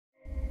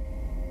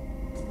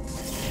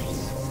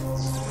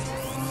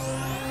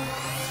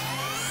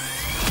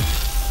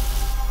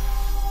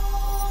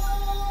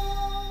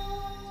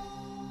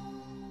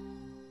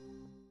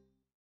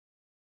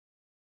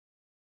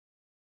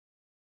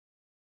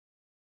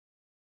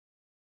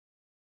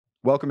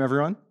welcome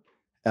everyone.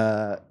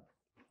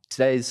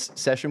 Today's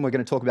session, we're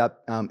going to talk about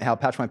how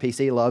Patch My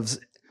PC loves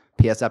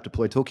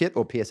PSAppDeploy Toolkit,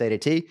 or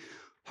PSADT.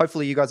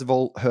 Hopefully you guys have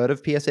all heard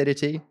of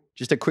PSADT.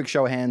 Just a quick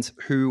show of hands,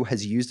 who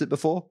has used it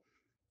before?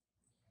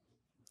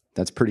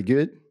 That's pretty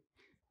good.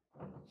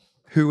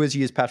 Who has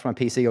used Patch My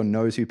PC or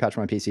knows who Patch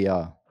My PC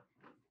are?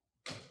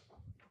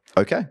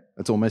 Okay,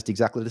 that's almost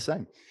exactly the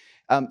same.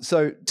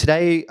 So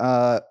today,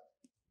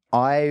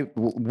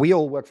 we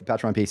all work for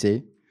Patch My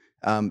PC,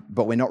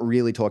 but we're not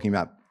really talking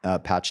about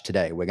Patch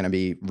today. We're going to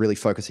be really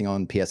focusing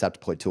on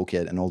PSAppDeploy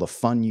Toolkit and all the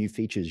fun new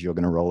features you're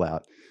going to roll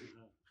out.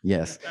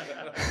 Yes.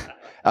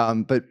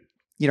 But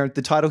you know,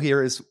 the title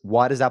here is,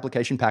 why does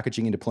application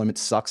packaging and deployment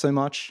suck so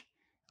much?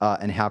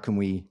 And how can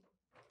we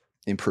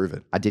improve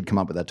it? I did come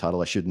up with that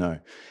title, I should know.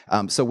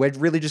 So we're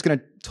really just going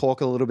to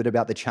talk a little bit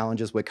about the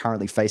challenges we're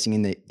currently facing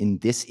in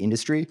this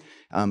industry.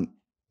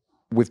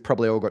 We've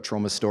probably all got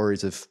trauma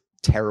stories of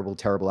terrible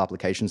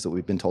applications that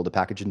we've been told to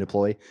package and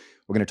deploy.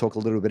 We're going to talk a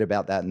little bit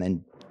about that and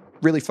then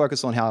really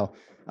focus on how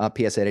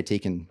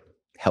PSADT can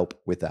help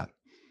with that.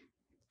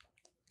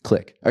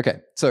 Click. Okay,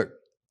 so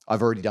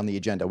I've already done the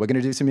agenda. We're going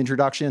to do some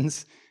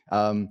introductions,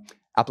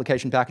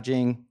 application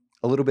packaging,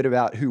 a little bit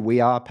about who we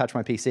are, Patch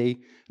My PC,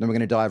 and then we're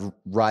going to dive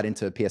right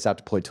into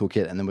PSAppDeploy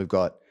Toolkit, and then we've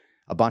got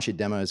a bunch of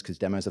demos, because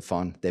demos are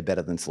fun. They're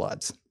better than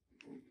slides.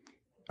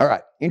 All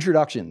right,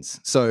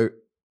 introductions. So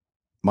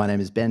my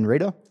name is Ben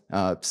Reeder.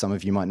 Some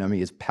of you might know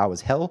me as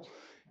PowerShell.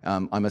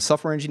 I'm a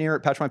software engineer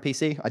at Patch My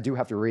PC. I do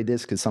have to read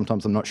this because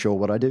sometimes I'm not sure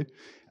what I do.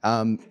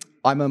 I'm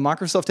a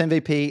Microsoft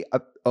MVP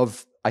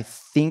of, I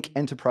think,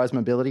 enterprise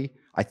mobility.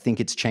 I think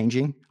it's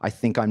changing. I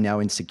think I'm now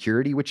in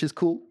security, which is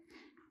cool.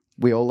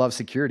 We all love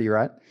security,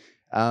 right?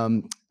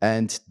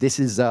 And this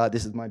is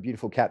my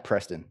beautiful cat,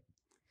 Preston.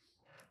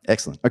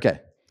 Excellent. Okay.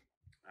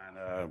 And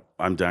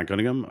I'm Dan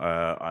Cunningham.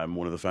 I'm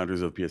one of the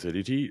founders of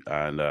PSADT,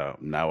 and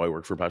now I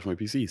work for Patch My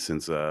PC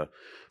since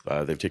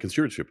they've taken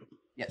stewardship.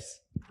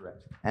 Yes, correct.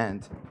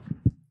 And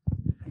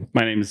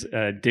my name is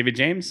David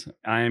James.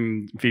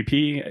 I'm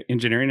VP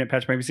Engineering at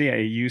Patch My PC. I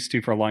used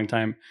to, for a long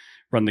time,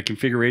 run the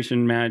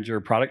configuration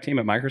manager product team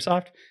at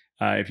Microsoft.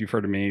 If you've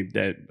heard of me,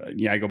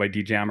 I go by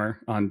DJammer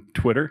on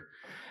Twitter.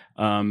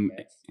 And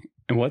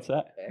what's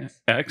that?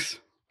 X.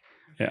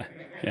 Yeah.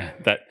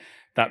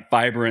 That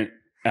vibrant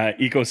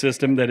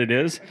ecosystem that it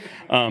is.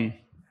 And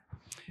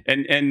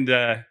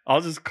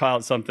I'll just call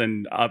out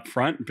something up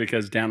front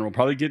because Dan will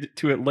probably get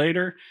to it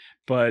later.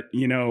 But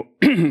you know,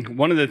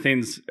 one of the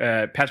things,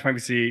 Patch My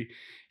PC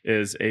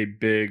is a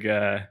big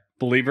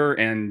believer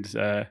and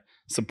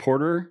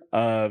supporter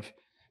of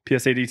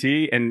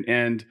PSADT,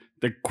 and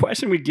the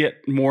question we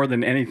get more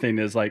than anything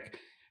is like,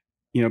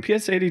 you know,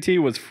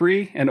 PSADT was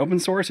free and open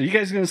source. Are you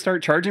guys going to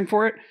start charging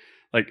for it?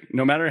 Like,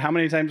 no matter how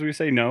many times we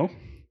say no,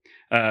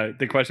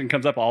 the question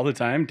comes up all the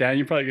time. Dan,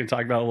 you're probably going to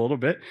talk about it a little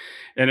bit.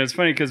 And it's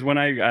funny because when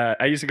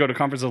I used to go to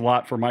conferences a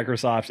lot for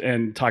Microsoft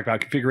and talk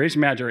about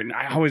configuration manager, and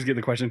I always get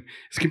the question,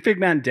 is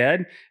ConfigMan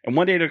dead? And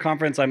one day at a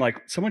conference, I'm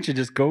like, someone should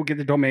just go get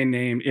the domain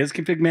name,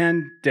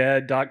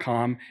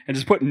 isconfigmandead.com, and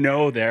just put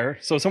no there.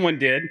 So someone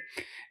did.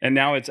 And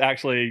now it's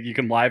actually, you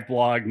can live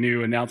blog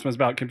new announcements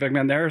about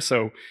ConfigMan there.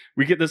 So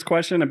we get this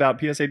question about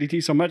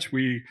PSADT so much,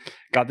 we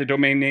got the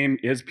domain name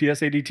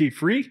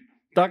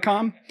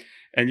ispsadtfree.com.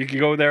 And you can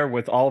go there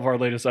with all of our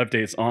latest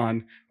updates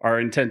on our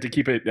intent to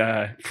keep it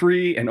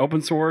free and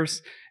open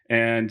source.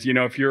 And you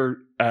know, if you're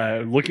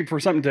looking for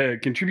something to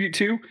contribute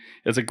to,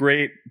 it's a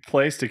great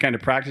place to kind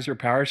of practice your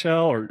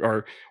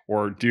PowerShell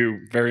or do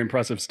very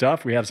impressive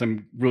stuff. We have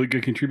some really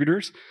good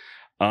contributors.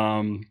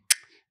 And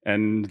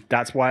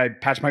that's why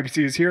Patch My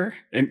PC is here.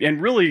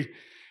 And really,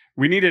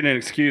 we needed an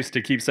excuse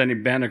to keep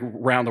sending Ben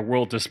around the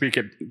world to speak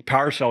at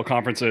PowerShell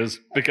conferences,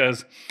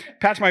 because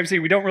Patch My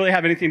PC, we don't really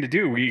have anything to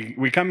do.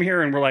 We come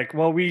here and we're like,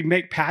 well, we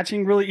make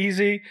patching really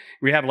easy.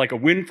 We have like a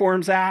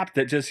WinForms app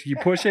that just, you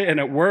push it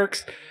and it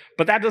works.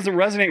 But that doesn't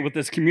resonate with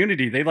this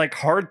community. They like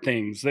hard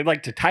things. They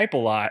like to type a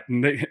lot.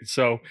 And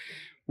so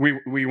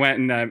we went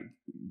and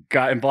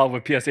got involved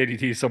with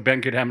PSADT so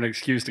Ben could have an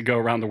excuse to go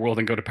around the world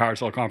and go to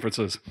PowerShell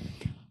conferences.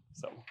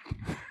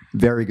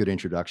 Very good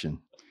introduction.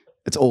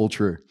 It's all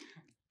true.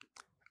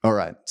 All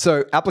right,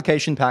 so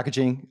application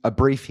packaging, a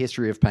brief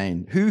history of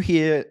pain. Who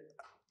here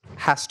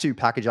has to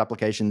package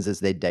applications as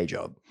their day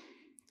job?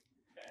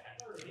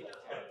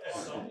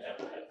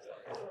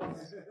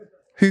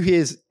 Who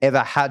here's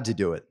ever had to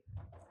do it?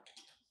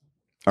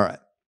 All right,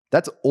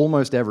 that's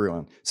almost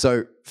everyone.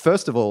 So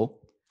first of all,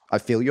 I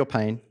feel your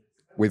pain.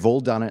 We've all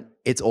done it.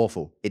 It's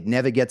awful. It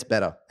never gets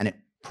better, and it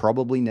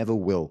probably never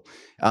will.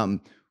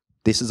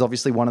 This is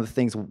obviously one of the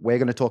things we're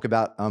going to talk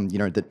about, you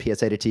know, that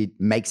PSADT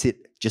makes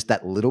it just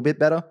that little bit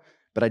better,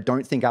 but I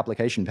don't think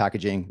application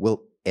packaging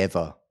will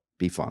ever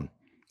be fun.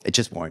 It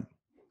just won't.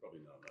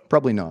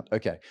 Probably not.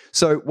 Okay.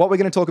 So what we're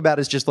going to talk about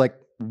is just like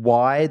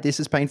why this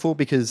is painful,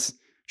 because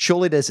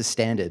surely there's a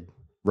standard,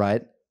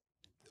 right?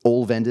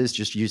 All vendors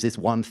just use this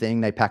one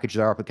thing. They package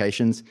their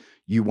applications.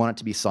 You want it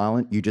to be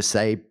silent. You just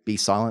say, be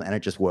silent, and it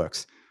just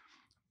works.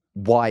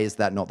 Why is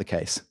that not the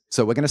case?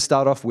 So we're going to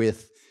start off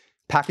with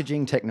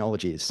packaging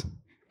technologies.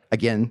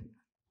 Again,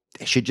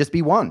 there should just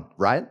be one,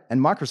 right?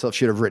 And Microsoft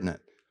should have written it.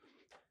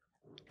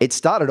 It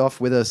started off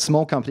with a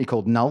small company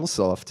called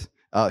Nullsoft,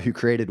 who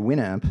created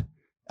Winamp,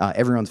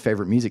 everyone's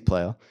favorite music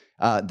player.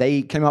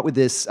 They came up with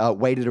this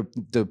way to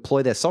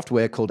deploy their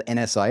software called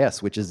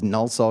NSIS, which is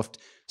Nullsoft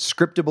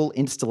Scriptable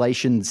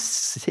Installation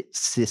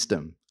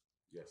System.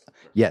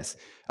 Yes,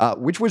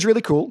 which was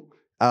really cool,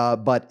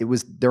 but it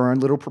was their own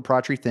little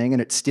proprietary thing,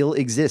 and it still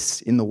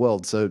exists in the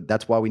world, so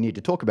that's why we need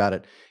to talk about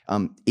it.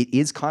 It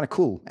is kind of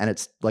cool, and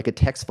it's like a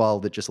text file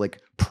that just like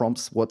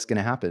prompts what's going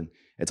to happen.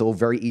 It's all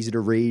very easy to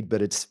read,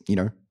 but it's, you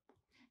know,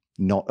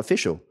 not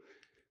official.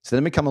 So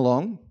then we come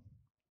along,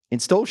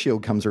 Install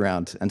Shield comes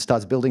around and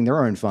starts building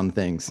their own fun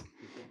things.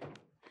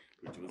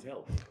 Which was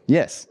hell.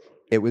 Yes,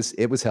 it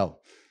was hell.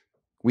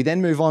 We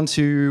then move on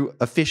to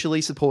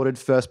officially supported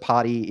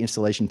first-party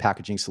installation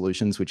packaging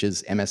solutions, which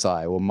is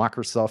MSI, or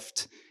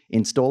Microsoft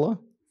Installer.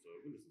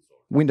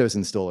 Windows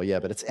Installer, yeah,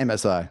 but it's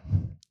MSI.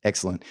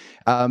 Excellent.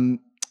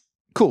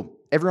 Cool.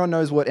 Everyone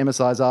knows what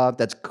MSIs are.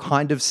 That's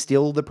kind of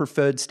still the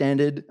preferred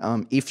standard.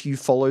 If you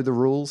follow the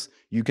rules,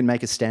 you can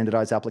make a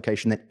standardized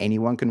application that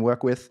anyone can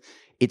work with.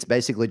 It's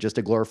basically just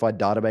a glorified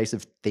database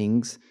of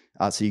things,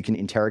 so you can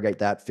interrogate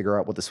that, figure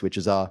out what the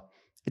switches are.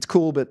 It's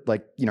cool, but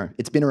like, you know,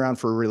 it's been around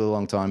for a really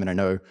long time, and I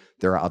know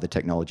there are other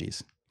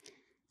technologies.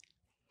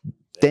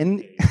 Then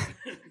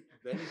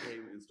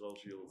came Install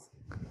Shield's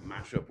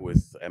mashup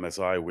with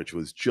MSI, which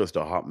was just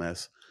a hot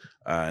mess.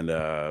 And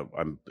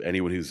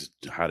anyone who's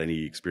had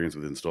any experience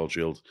with Install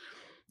Shield,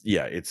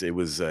 yeah, it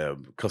was a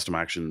custom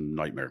action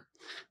nightmare.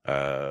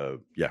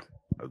 Yeah,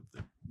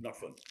 not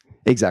fun.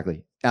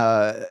 Exactly.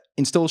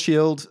 Install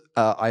Shield,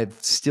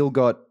 I've still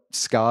got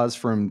scars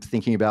from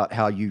thinking about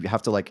how you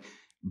have to like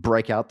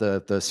break out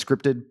the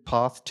scripted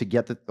path to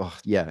get the,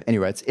 yeah,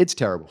 anyway, it's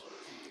terrible.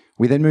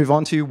 We then move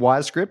on to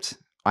WireScript.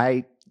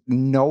 I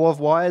know of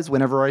Wires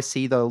whenever I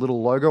see the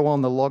little logo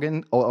on the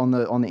login or on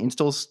the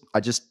installs.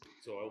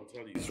 So I'll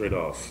tell you straight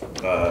off.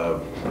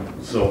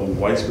 So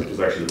WireScript was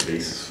actually the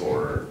basis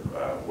for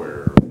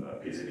where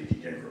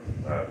PSADT came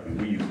from.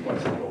 We use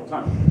WireScript all the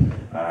time,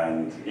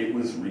 and it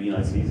was really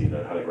nice and easy.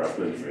 That had a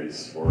graphical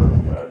interface for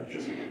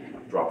just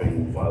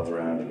dropping files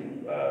around,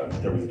 and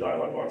there was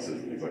dialog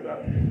boxes and things like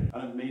that, and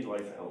it made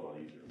life a hell of a lot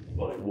easier.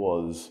 But it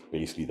was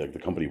basically like the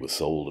company was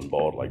sold and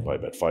bought like by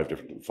about five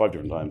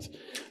different times,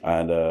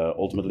 and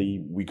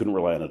ultimately we couldn't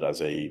rely on it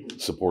as a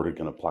supported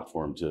kind of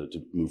platform to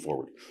move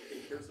forward.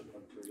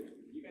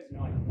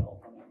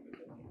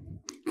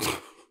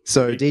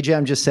 So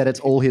DJM just said it's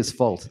all his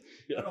fault.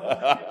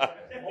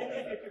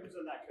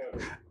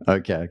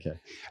 Okay.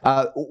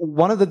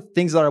 One of the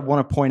things that I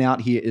want to point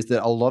out here is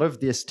that a lot of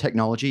this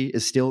technology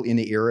is still in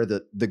the era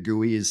that the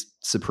GUI is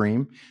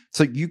supreme.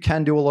 So you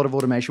can do a lot of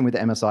automation with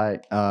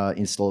MSI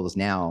installers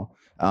now,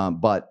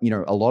 but you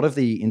know, a lot of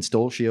the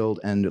Install Shield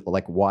and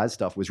like Wire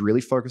stuff was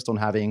really focused on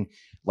having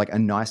like a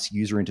nice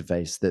user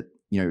interface that,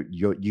 you know,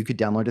 you could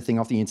download a thing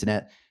off the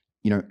internet,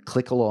 you know,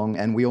 click along,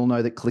 and we all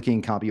know that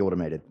clicking can't be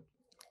automated.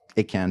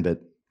 It can,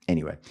 but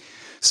anyway.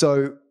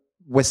 So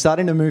we're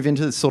starting to move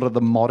into sort of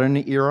the modern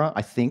era,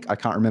 I think. I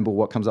can't remember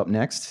what comes up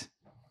next.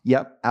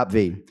 Yep,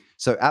 AppV.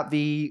 So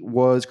AppV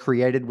was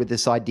created with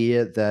this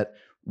idea that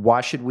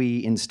why should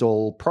we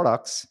install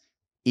products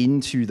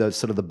into the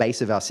sort of the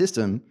base of our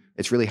system?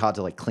 It's really hard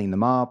to like clean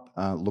them up,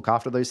 look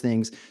after those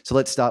things. So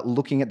let's start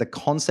looking at the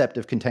concept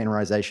of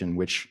containerization,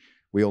 which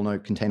we all know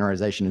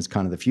containerization is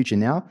kind of the future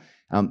now.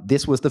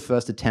 This was the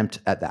first attempt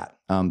at that.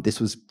 This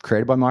was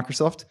created by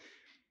Microsoft.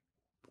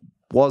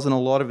 Wasn't a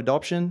lot of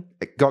adoption.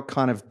 It got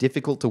kind of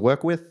difficult to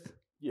work with.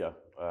 Yeah,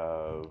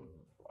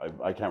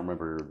 I can't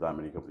remember that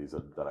many companies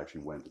that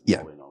actually went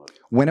all in on it.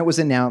 When it was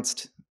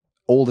announced,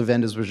 all the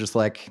vendors were just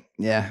like,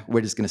 yeah,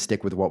 we're just going to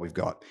stick with what we've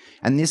got.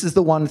 And this is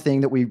the one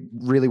thing that we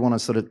really want to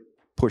sort of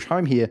push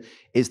home here,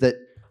 is that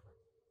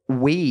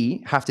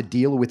we have to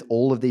deal with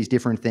all of these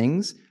different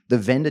things. The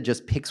vendor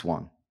just picks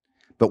one,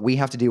 but we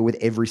have to deal with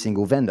every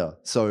single vendor.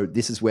 So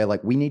this is where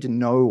like we need to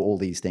know all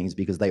these things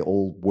because they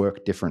all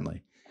work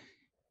differently.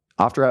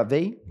 After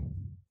AppV,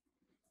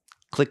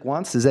 Click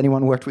Once. Has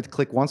anyone worked with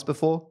Click Once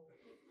before?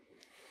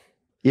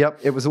 Yep,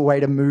 it was a way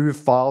to move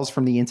files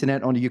from the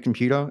internet onto your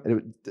computer.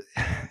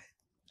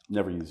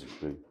 Never used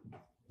it.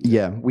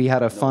 Yeah, we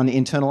had a fun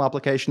internal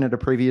application at a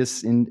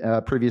previous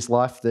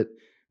life that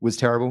was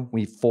terrible.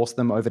 We forced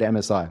them over to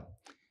MSI.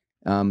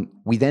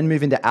 We then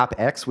move into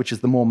AppX, which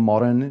is the more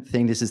modern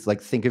thing. This is like,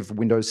 think of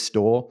Windows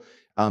Store,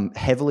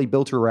 heavily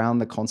built around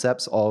the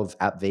concepts of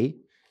AppV,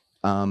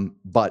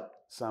 but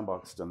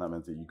sandboxed, and that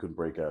meant that you couldn't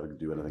break out and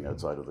do anything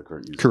outside of the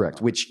current user. Correct,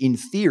 which in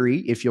theory,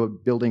 if you're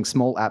building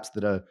small apps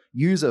that are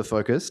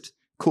user-focused,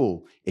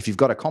 cool. If you've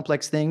got a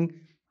complex thing,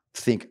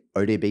 think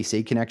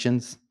ODBC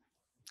connections,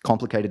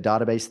 complicated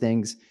database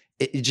things.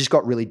 It just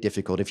got really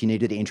difficult. If you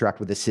needed to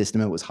interact with the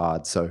system, it was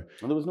hard. So,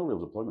 and there was no real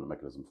deployment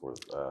mechanism for it.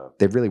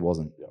 There really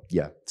wasn't.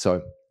 Yeah,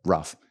 so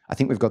rough. I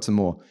think we've got some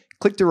more.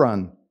 Click to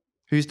Run.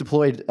 Who's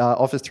deployed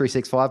Office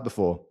 365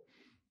 before?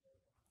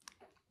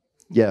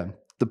 Yeah.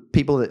 The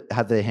people that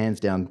had their hands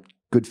down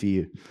Good for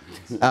you.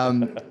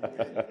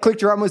 Click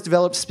to Run was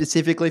developed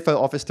specifically for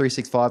Office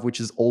 365, which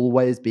has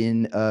always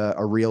been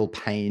a real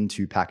pain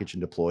to package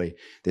and deploy.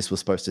 This was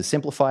supposed to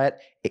simplify it.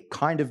 It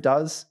kind of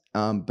does,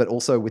 but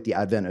also with the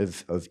advent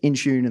of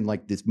Intune and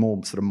like this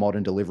more sort of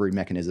modern delivery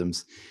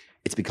mechanisms,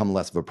 it's become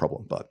less of a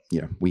problem. But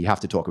we have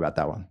to talk about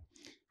that one.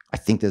 I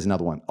think there's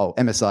another one. Oh,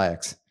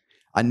 MSIX.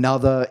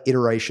 Another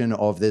iteration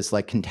of this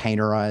like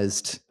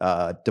containerized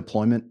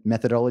deployment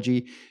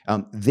methodology.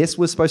 This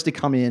was supposed to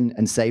come in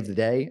and save the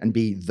day and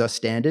be the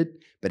standard.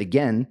 But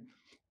again,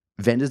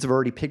 vendors have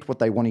already picked what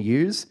they want to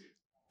use.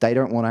 They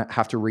don't want to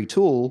have to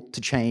retool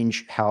to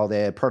change how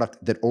their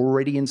product that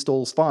already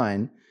installs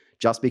fine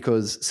just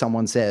because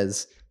someone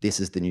says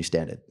this is the new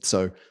standard.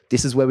 So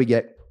this is where we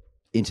get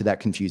into that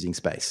confusing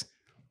space.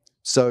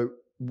 So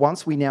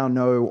once we now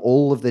know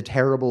all of the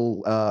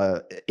terrible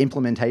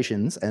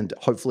implementations, and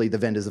hopefully the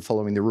vendors are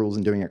following the rules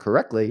and doing it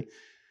correctly,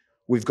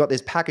 we've got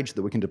this package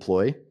that we can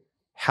deploy.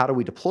 How do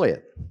we deploy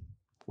it?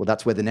 Well,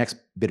 that's where the next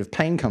bit of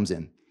pain comes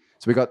in.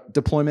 So we've got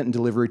deployment and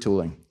delivery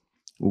tooling.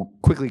 We'll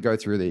quickly go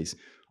through these.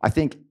 I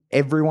think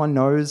everyone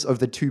knows of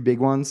the two big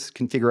ones,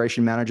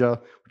 Configuration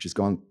Manager, which has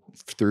gone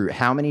through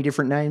how many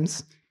different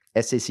names?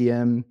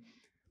 SCCM,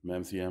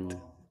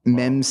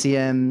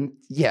 MEMCM,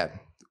 yeah,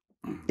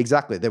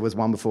 exactly. There was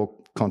one before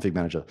Config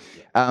Manager.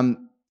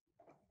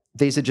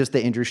 These are just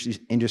the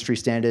industry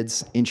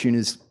standards. Intune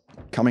is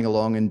coming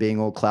along and being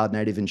all cloud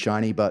native and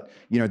shiny, but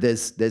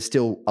there's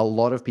still a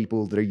lot of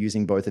people that are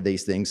using both of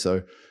these things.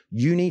 So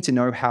you need to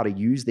know how to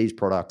use these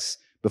products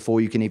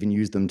before you can even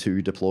use them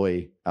to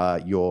deploy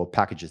your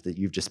packages that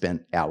you've just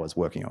spent hours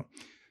working on.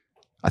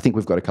 I think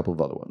we've got a couple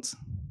of other ones.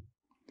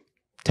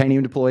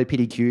 Tanium Deploy,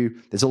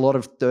 PDQ. There's a lot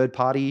of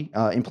third-party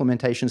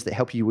implementations that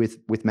help you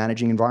with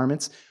managing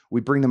environments. We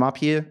bring them up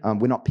here.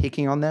 We're not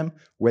picking on them.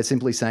 We're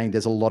simply saying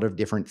there's a lot of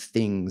different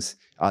things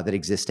that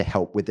exist to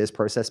help with this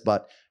process,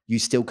 but you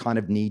still kind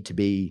of need to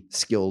be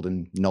skilled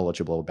and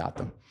knowledgeable about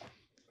them.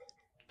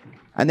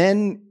 And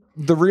then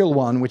the real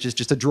one, which is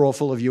just a drawer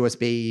full of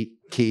USB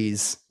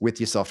keys with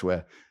your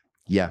software.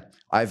 Yeah,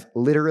 I've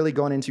literally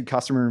gone into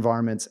customer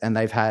environments and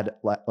they've had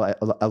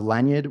a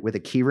lanyard with a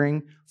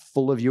keyring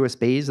full of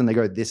USBs and they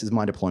go, this is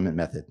my deployment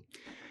method.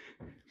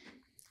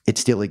 It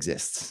still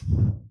exists.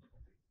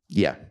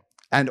 Yeah.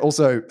 And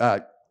also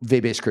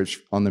VB scripts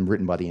on them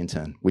written by the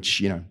intern,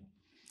 which,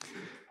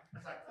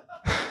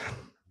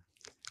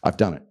 I've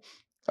done it.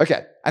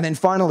 Okay. And then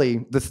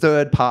finally, the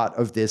third part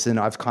of this, and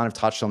I've kind of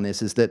touched on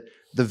this, is that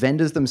the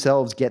vendors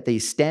themselves get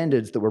these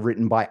standards that were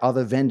written by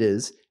other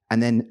vendors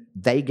and then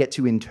they get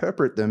to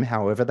interpret them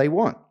however they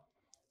want.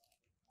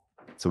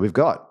 So we've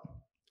got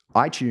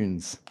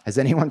iTunes. Has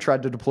anyone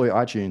tried to deploy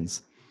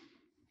iTunes?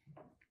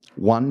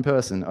 One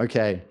person.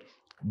 Okay.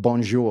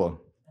 Bonjour.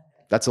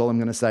 That's all I'm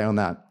going to say on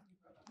that.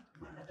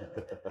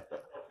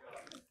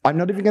 I'm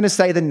not even going to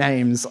say the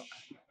names.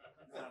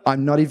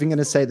 I'm not even going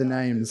to say the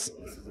names.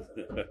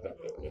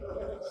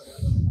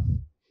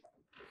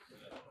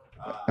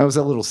 That was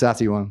a little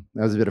sassy one.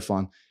 That was a bit of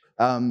fun.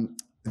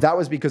 That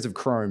was because of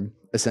Chrome,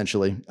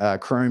 essentially.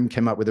 Chrome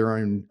came up with their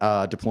own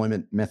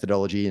deployment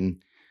methodology,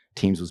 and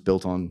Teams was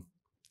built on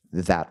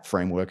that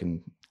framework,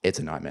 and it's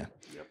a nightmare.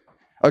 Yep.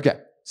 Okay,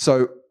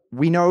 so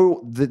we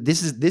know that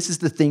this is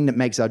the thing that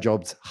makes our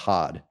jobs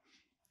hard.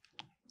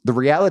 The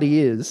reality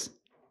is,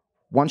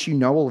 once you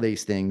know all of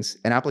these things,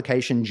 an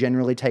application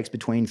generally takes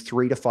between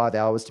 3 to 5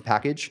 hours to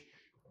package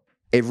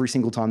every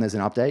single time there's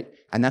an update,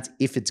 and that's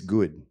if it's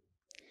good.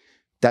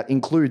 That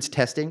includes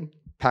testing,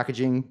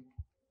 packaging,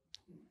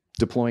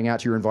 deploying out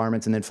to your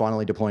environments, and then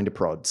finally deploying to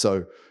prod.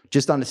 So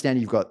just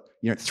understand you've got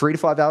 3 to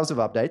 5 hours of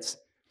updates.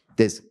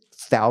 There's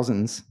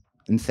thousands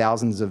and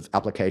thousands of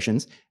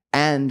applications,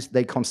 and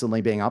they're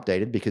constantly being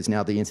updated because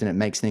now the internet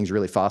makes things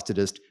really fast to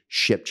just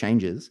ship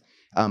changes.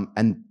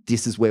 And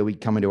this is where we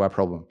come into our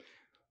problem.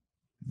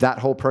 That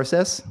whole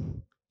process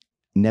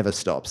never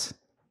stops.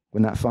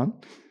 Wasn't that fun?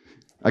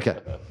 Okay.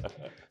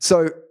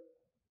 So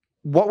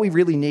what we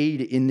really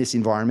need in this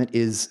environment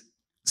is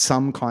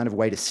some kind of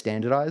way to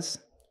standardize.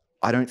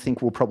 I don't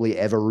think we'll probably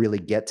ever really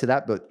get to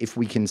that, but if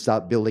we can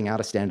start building out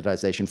a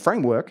standardization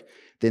framework,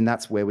 then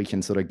that's where we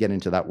can sort of get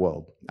into that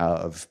world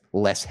of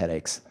less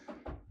headaches.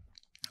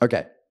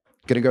 Okay,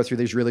 going to go through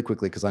these really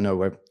quickly because I know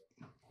we're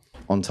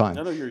on time.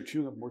 No, you're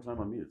chewing up more time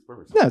on me. It's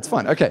perfect. No, it's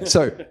fine. Okay,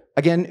 so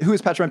again, who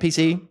is PatchRun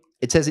PC?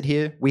 It says it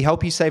here. We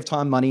help you save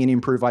time, money, and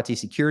improve IT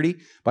security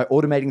by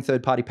automating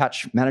third-party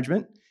patch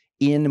management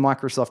in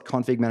Microsoft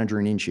Config Manager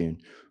and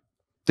Intune.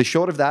 The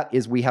short of that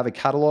is we have a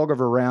catalog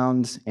of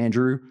around,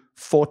 Andrew,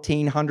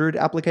 1,400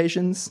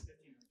 applications,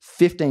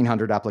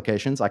 1,500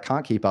 applications, I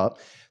can't keep up,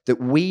 that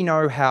we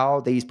know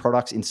how these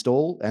products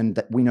install and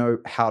that we know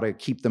how to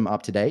keep them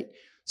up to date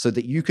so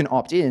that you can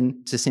opt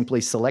in to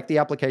simply select the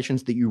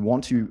applications that you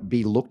want to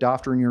be looked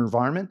after in your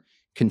environment,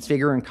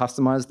 configure and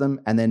customize them,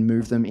 and then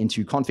move them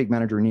into Config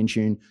Manager and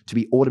Intune to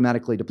be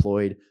automatically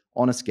deployed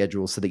on a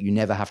schedule so that you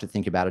never have to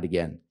think about it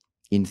again,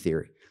 in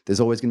theory. There's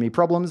always going to be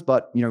problems,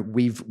 but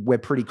we're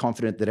pretty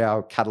confident that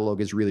our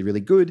catalog is really, really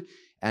good,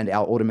 and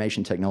our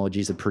automation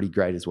technologies are pretty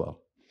great as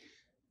well.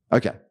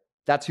 Okay,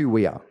 That's who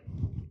we are.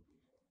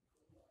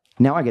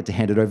 Now I get to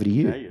hand it over to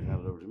you. Yeah, you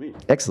hand it over to me.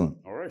 Excellent.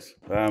 All right.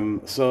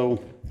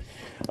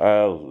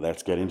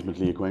 Let's get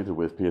intimately acquainted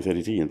with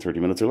PSADT in 30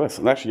 minutes or less.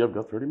 And actually, I've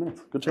got 30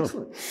 minutes. Good job.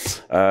 Excellent.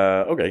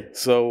 Okay.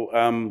 So,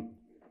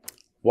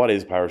 what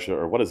is PowerShell,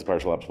 or what is the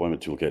PowerShell App Deployment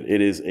Toolkit?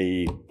 It is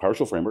a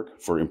PowerShell framework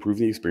for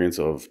improving the experience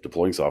of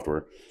deploying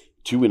software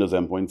to Windows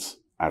endpoints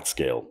at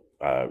scale.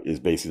 Is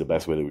basically the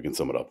best way that we can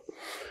sum it up.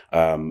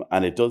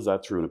 And it does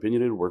that through an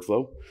opinionated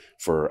workflow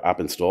for app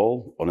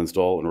install,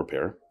 uninstall, and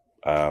repair.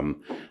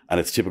 And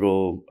it's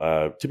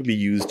typically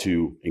used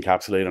to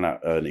encapsulate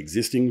an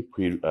existing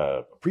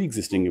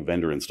pre-existing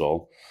vendor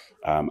install,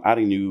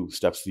 adding new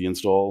steps to the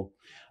install,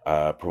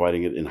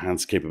 providing it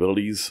enhanced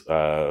capabilities,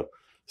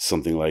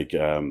 something like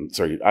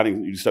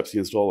adding new steps to the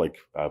install, like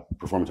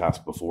performing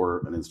tasks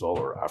before an install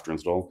or after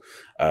install,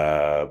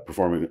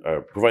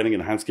 providing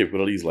enhanced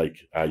capabilities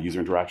like user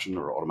interaction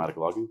or automatic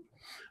logging,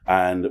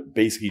 and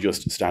basically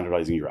just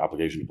standardizing your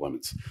application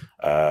deployments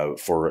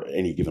for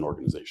any given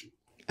organization.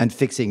 And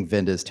fixing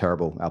vendors'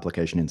 terrible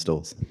application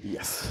installs.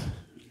 Yes.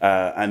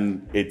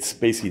 And it's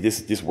basically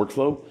this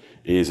workflow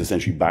is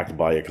essentially backed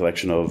by a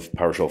collection of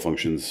PowerShell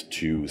functions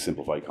to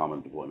simplify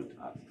common deployment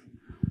tasks.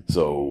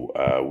 So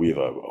we have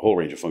a whole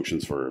range of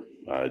functions for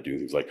doing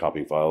things like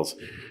copying files,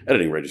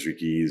 editing registry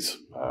keys,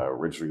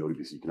 registering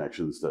ODBC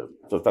connections, that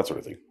sort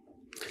of thing.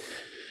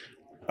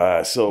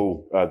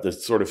 So the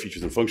sort of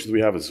features and functions we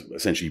have is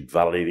essentially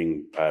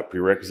validating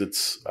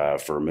prerequisites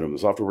for minimum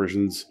software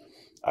versions,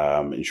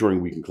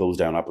 ensuring we can close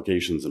down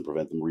applications and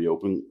prevent them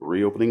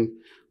reopening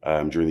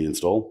during the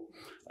install,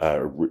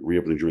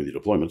 reopening during the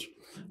deployment,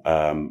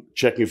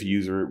 checking with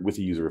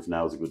the user if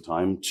now is a good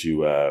time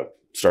to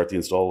start the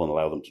install and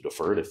allow them to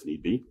defer it if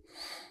need be.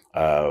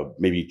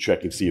 Maybe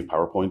checking to see if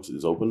PowerPoint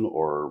is open,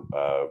 or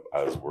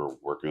as we're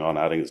working on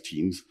adding as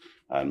Teams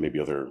and maybe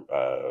other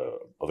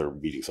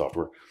meeting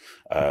software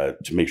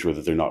to make sure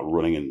that they're not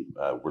running and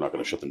we're not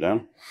going to shut them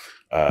down.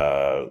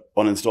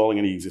 Uninstalling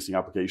any existing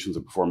applications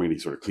and performing any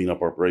sort of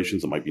cleanup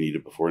operations that might be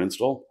needed before an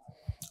install.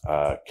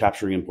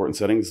 Capturing important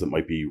settings that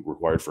might be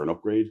required for an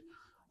upgrade.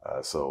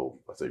 So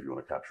let's say if you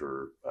want to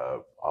capture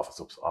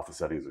office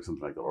settings or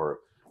something like that, or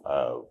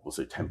we'll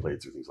say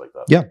templates or things like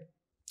that. Yeah.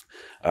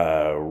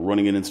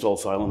 Running an install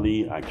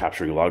silently and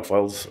capturing log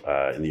files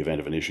in the event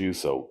of an issue,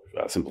 so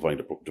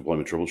simplifying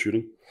deployment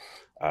troubleshooting.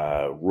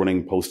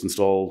 Running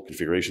post-install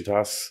configuration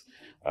tasks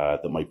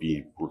that might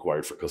be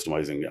required for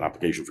customizing an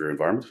application for your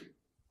environment.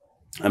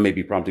 And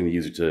maybe prompting the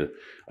user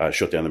to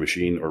shut down the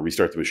machine or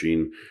restart the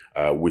machine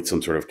with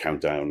some sort of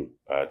countdown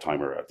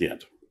timer at the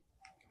end.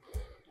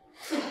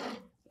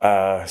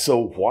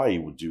 So why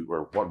would you,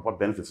 or what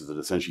benefits does it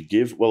essentially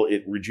give? Well,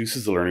 it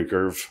reduces the learning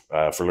curve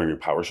for learning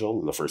PowerShell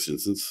in the first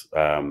instance.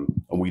 And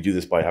we do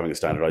this by having a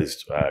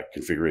standardized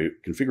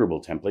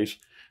configurable template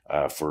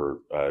for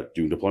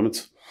doing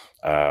deployments.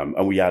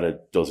 And we add a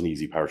dozen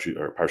easy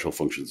PowerShell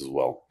functions as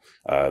well.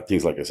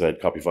 Things like I said,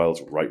 copy files,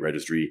 write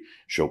registry,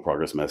 show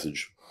progress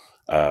message.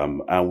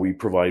 And we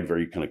provide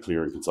very kind of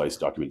clear and concise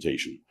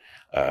documentation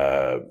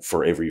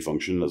for every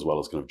function, as well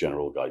as kind of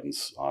general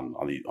guidance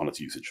on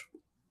its usage.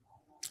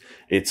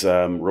 It's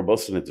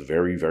robust and it's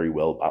very, very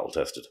well battle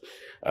tested.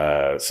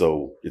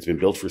 So it's been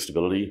built for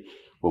stability.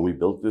 When we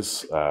built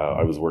this,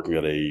 I was working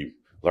at a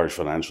large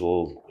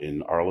financial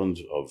in Ireland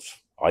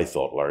I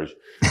thought large,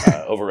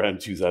 of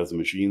around 2,000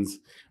 machines.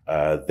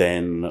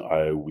 Then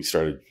I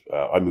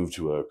moved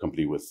to a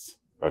company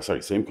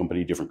same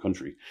company, different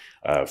country,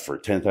 for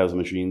 10,000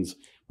 machines.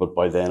 But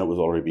by then it was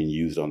already being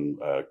used on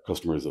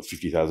customers of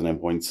 50,000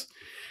 endpoints.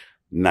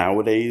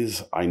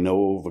 Nowadays, I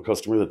know of a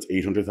customer that's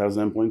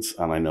 800,000 endpoints,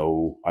 and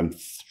I'm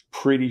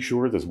pretty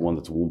sure there's one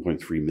that's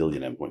 1.3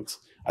 million endpoints,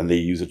 and they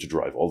use it to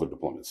drive all their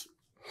deployments.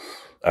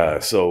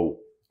 So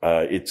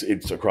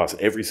it's across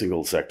every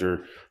single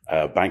sector: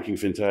 banking,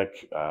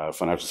 fintech,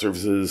 financial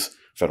services,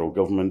 federal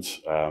government,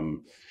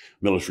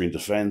 military and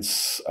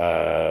defense,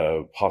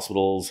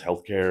 hospitals,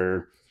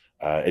 healthcare,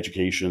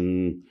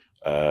 education,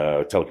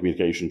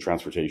 telecommunication,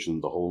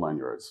 transportation, the whole 9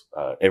 yards.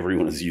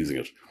 Everyone is using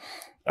it.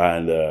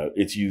 And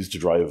it's used to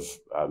drive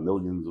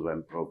millions of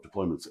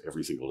deployments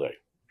every single day.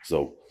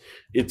 So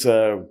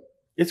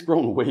it's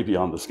grown way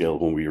beyond the scale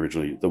that we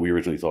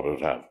originally thought it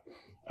would have.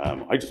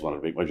 I just wanted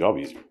to make my job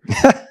easier.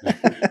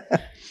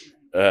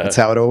 That's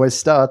how it always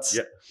starts.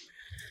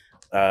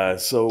 Yeah.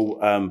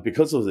 So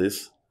because of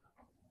this,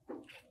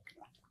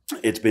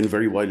 it's been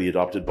very widely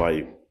adopted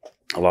by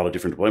a lot of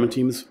different deployment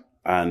teams,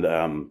 and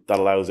that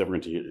allows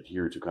everyone to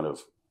adhere to kind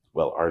of,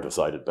 our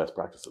decided best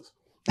practices.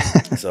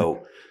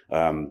 So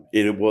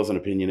it was an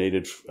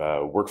opinionated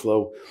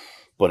workflow,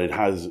 but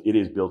it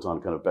is built on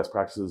kind of best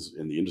practices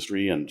in the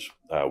industry and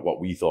what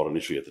we thought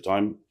initially at the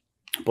time.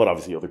 But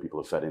obviously other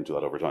people have fed into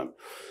that over time.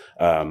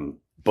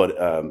 But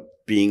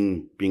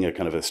being a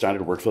kind of a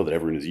standard workflow that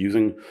everyone is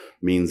using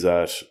means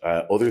that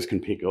others can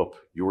pick up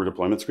your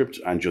deployment script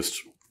and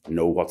just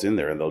know what's in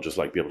there, and they'll just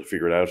be able to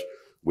figure it out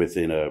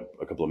within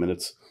a couple of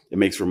minutes. It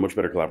makes for much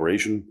better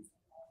collaboration.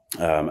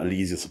 And the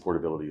easiest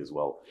supportability as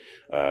well.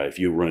 If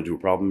you run into a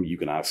problem, you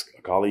can ask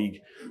a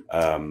colleague.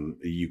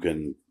 You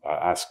can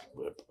ask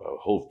a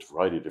whole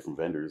variety of different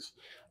vendors.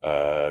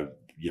 As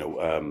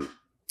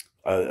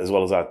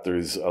well as that,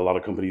 there's a lot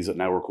of companies that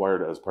now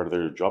require it as part of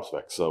their job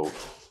spec. So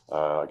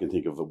I can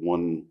think of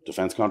one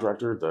defense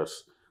contractor that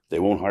they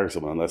won't hire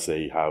someone unless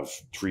they have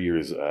 3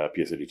 years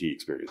PSADT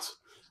experience.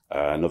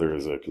 Another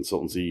is a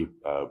consultancy,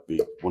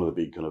 one of the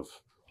big kind of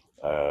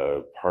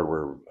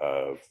hardware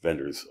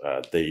vendors.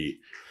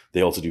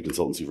 They also do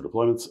consultancy for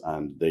deployments,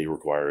 and they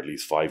require at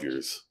least 5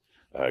 years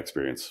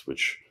experience,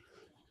 which,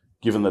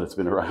 given that it's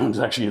been around,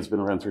 actually it's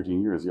been around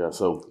 13 years. Yeah,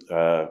 so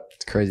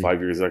it's crazy.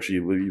 5 years actually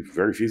would be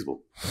very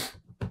feasible.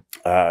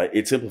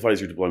 It simplifies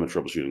your deployment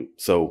troubleshooting.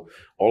 So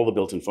all the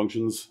built-in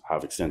functions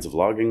have extensive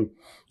logging.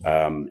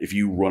 If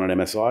you run an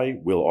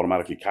MSI, we'll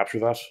automatically capture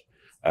that.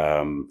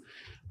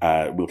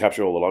 We'll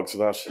capture all the logs for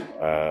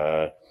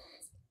that.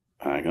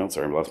 Hang on,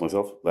 sorry, I lost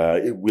myself.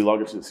 We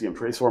log it to the CM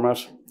trace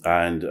format,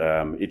 and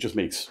it just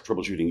makes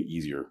troubleshooting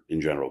easier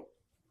in general.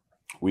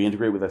 We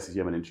integrate with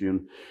SCCM and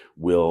Intune.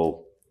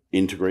 We'll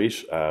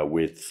integrate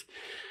with,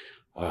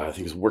 I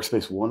think it's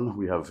Workspace ONE.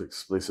 We have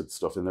explicit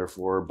stuff in there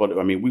for, but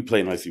I mean, we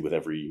play nicely with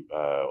every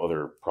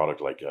other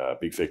product like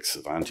BigFix,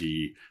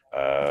 Avanti,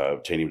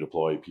 Tanium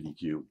Deploy,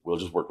 PDQ. We'll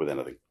just work with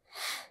anything.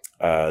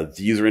 The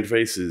user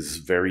interface is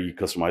very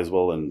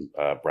customizable and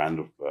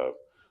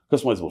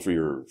customizable for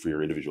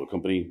your individual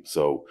company.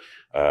 So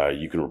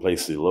you can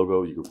replace the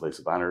logo, you can replace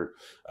the banner,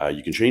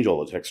 you can change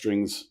all the text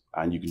strings,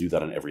 and you can do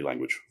that in every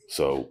language.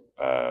 So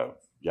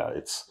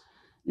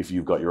if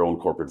you've got your own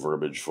corporate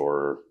verbiage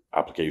for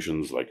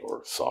applications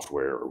or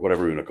software or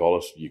whatever you want to call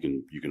it, you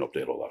can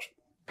update all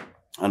that.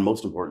 And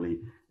most importantly,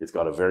 it's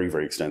got a very,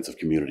 very extensive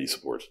community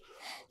support.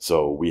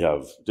 So we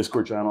have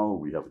Discord channel,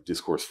 we have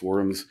discourse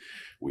forums,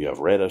 we have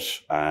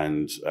Reddit,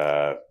 and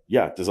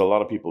there's a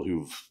lot of people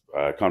who've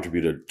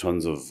contributed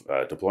tons of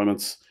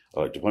deployment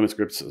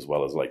scripts, as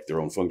well as their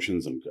own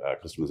functions and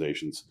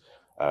customizations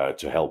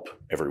to help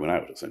everyone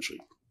out, essentially.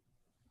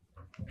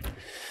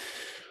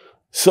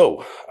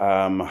 So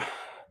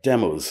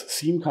demos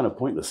seem kind of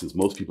pointless since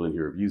most people in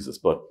here have used this,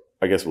 but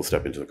I guess we'll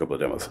step into a couple of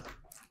demos.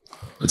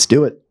 Let's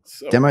do it.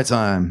 So, demo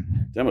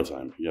time. Demo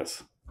time,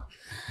 yes.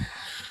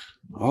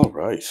 All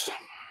right.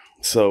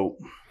 So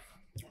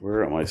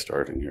where am I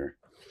starting here?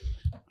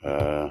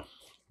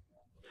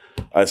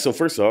 So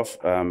first off,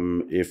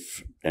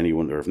 if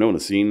anyone or if no one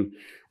has seen,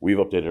 we've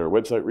updated our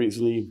website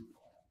recently.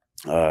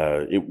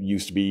 It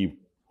used to be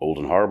old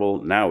and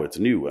horrible. Now it's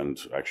new and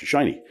actually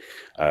shiny.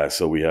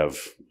 So we have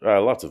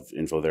lots of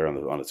info there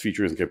on its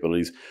features and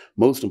capabilities.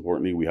 Most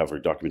importantly, we have our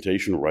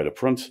documentation right up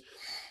front.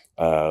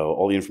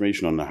 All the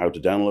information on how to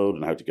download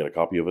and how to get a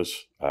copy of it,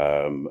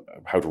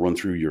 how to run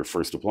through your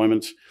first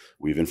deployment.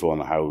 We have info on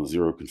how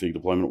zero config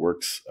deployment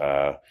works,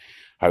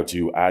 how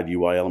to add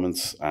UI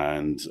elements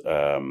and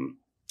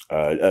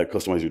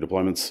customize your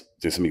deployments.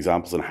 There's some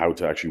examples on how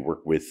to actually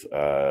work with,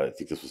 I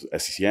think this was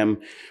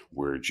SCCM.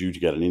 We're due to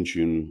get an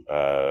Intune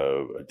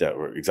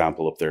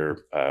example up there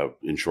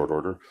in short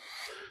order.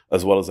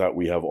 As well as that,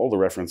 we have all the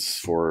reference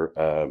for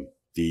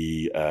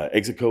the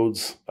exit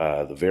codes,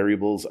 the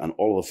variables, and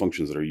all of the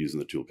functions that are used in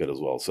the toolkit as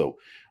well. So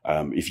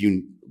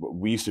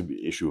we used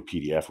to issue a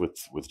PDF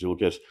with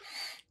Toolkit.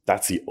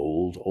 That's the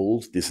old.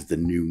 This is the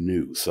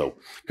new. So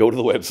go to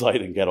the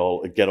website and get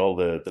all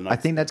the nice. I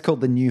think that's called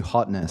the new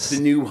hotness.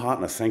 The new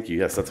hotness. Thank you.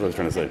 Yes, that's what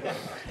I was trying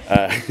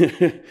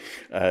to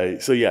say.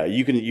 So yeah,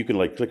 you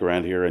can click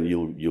around here and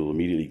you'll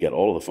immediately get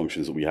all of the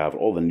functions that we have,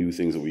 all the new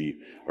things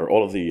that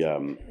all of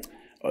the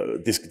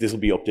this will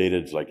be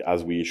updated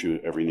as we issue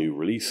every new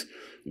release.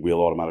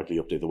 We'll automatically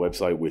update the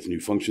website with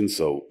new functions.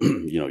 So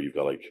you've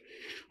got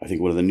I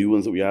think one of the new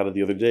ones that we added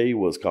the other day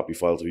was copy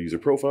file to user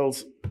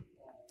profiles.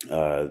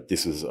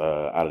 This is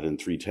added in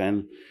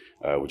 3.10,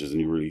 which is a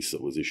new release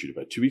that was issued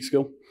about 2 weeks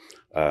ago.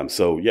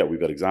 So yeah, we've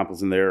got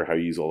examples in there, how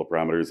you use all the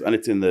parameters, and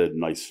it's in the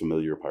nice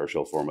familiar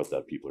PowerShell format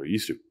that people are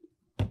used to.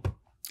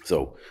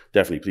 So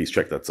definitely please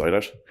check that site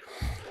out.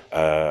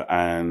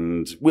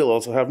 And we'll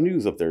also have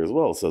news up there as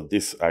well. So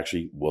this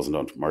actually wasn't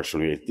on March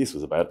 28th. This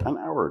was about an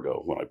hour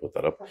ago when I put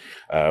that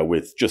up,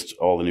 with just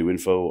all the new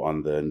info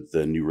on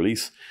the new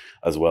release,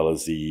 as well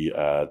as the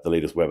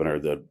latest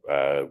webinar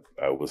that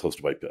was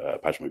hosted by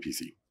Patch My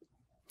PC.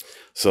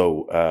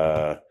 So,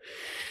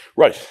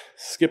 right,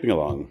 skipping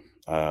along.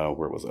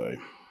 Where was I?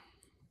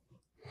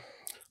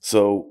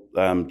 So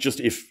just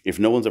if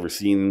no one's ever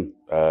seen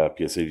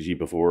PSADT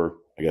before,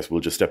 I guess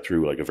we'll just step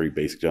through a very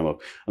basic demo.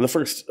 And the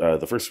first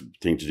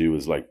thing to do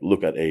is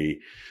look at a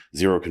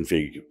zero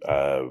config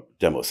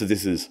demo. So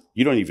this is,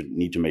 you don't even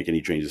need to make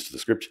any changes to the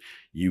script.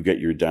 You get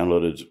your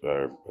downloaded,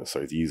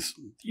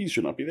 these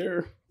should not be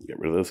there. Get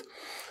rid of those.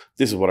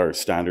 This is what our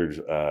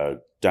standard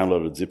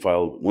downloaded zip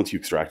file. Once you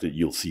extract it,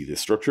 you'll see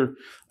this structure.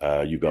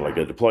 You've got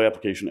a deploy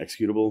application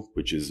executable,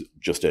 which is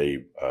just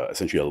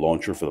essentially a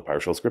launcher for the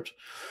PowerShell script.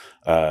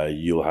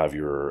 You'll have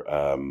your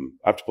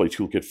AppDeploy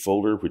toolkit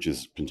folder, which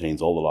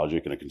contains all the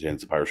logic, and it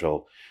contains the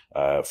PowerShell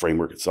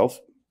framework itself.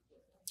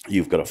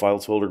 You've got a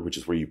files folder, which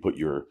is where you put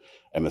your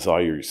MSI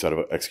or your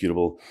setup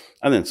executable,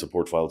 and then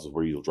support files is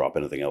where you'll drop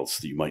anything else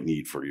that you might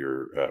need for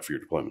your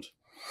deployment.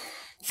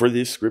 For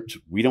this script,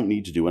 we don't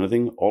need to do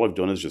anything. All I've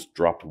done is just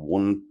dropped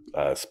one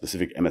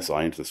specific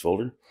MSI into this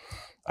folder.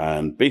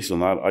 And based on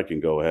that, I can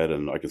go ahead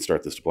and I can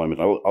start this deployment.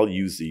 I'll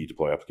use the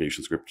deploy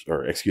application script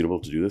or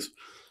executable to do this.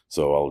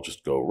 So I'll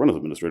just go run as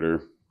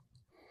administrator.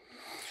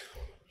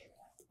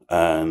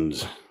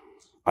 And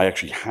I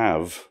actually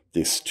have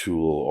this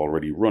tool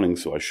already running,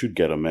 so I should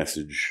get a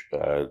message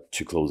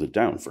to close it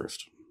down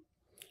first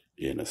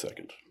in a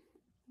second.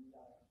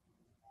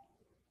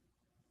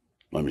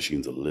 My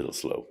machine's a little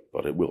slow,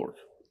 but it will work.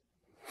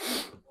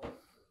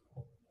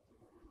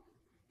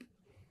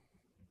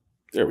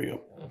 There we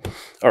go.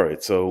 All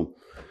right, so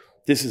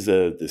this is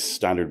this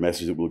standard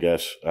message that we'll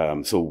get.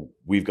 So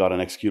we've got an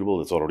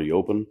executable that's already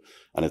open,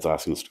 and it's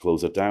asking us to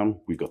close it down.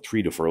 We've got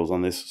 3 deferrals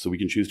on this, so we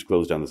can choose to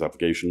close down this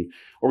application,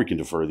 or we can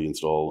defer the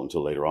install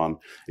until later on.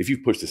 If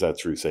you've pushed this out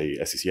through, say,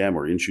 SCCM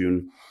or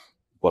Intune,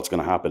 what's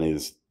going to happen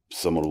is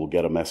someone will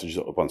get a message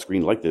up on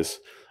screen like this.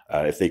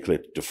 If they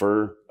click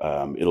defer,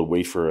 it'll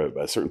wait for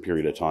a certain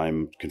period of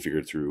time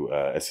configured through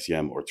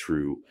SCCM or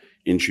through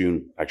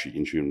Intune. Actually,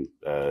 Intune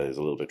is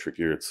a little bit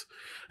trickier.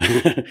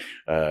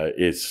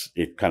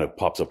 It kind of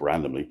pops up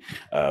randomly.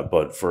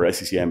 But for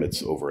SCCM,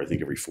 it's over, I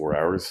think, every 4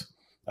 hours.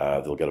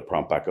 They'll get a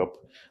prompt back up,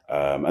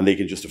 and they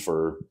can just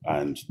defer,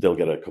 and they'll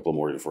get a couple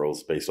more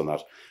deferrals based on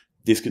that.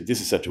 This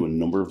is set to a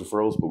number of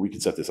deferrals, but we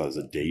can set this as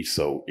a date,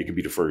 so it can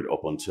be deferred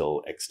up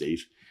until X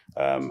date,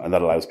 and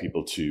that allows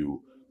people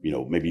to,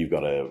 maybe you've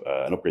got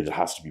an upgrade that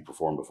has to be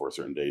performed before a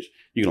certain date.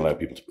 You can allow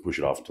people to push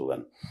it off until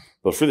then.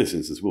 But for this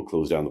instance, we'll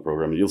close down the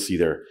program, and you'll see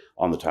there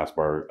on the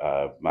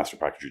taskbar, Master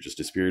Packager just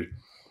disappeared.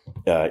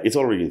 It's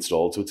already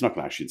installed, so it's not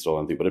going to actually install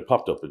anything, but it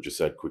popped up and just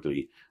said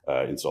quickly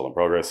install in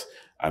progress,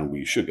 and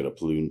we should get a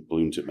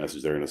balloon tip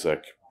message there in a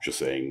sec, just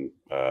saying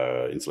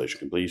installation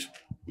complete.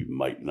 We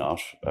might not,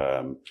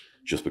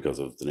 just because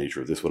of the nature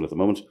of this one at the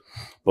moment.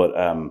 But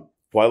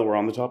while we're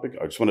on the topic,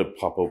 I just want to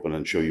pop open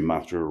and show you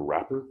Master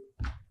Wrapper.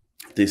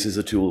 This is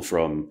a tool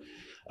from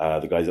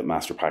the guys at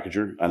Master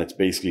Packager, and it's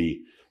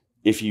basically,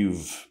 if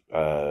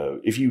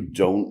you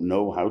don't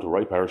know how to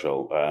write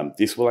PowerShell,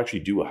 this will actually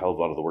do a hell of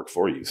a lot of the work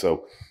for you.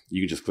 So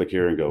you can just click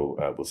here and go,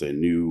 we'll say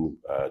new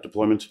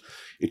deployment.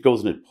 It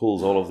goes and it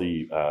pulls all of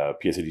the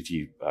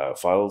PSADT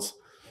files.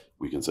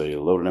 We can say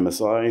load an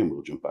MSI, and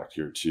we'll jump back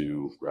here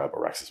to grab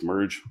our access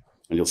merge.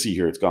 And you'll see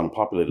here it's gone and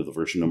populated the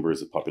version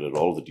numbers. It populated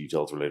all of the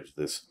details related to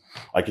this.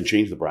 I can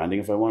change the branding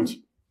if I want.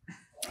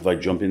 If I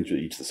jump into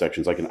each of the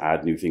sections, I can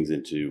add new things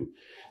into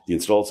the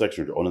installed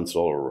section, or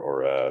uninstall,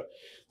 or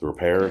the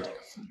repair.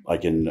 I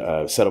can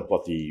set up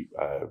what the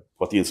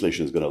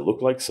installation is going to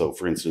look like. So,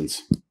 for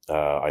instance,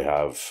 I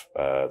have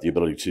the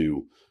ability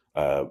to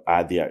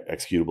add the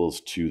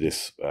executables to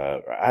this,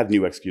 add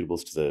new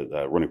executables to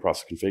the running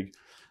process config.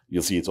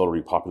 You'll see it's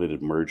already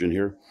populated merge in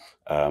here.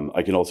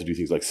 I can also do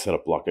things like set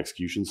up block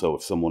execution. So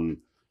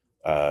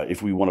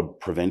if we want to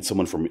prevent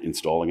someone from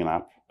installing an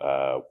app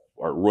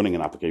or running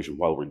an application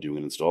while we're doing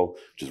an install,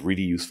 which is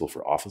really useful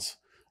for Office.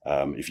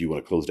 If you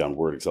want to close down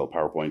Word, Excel,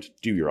 PowerPoint,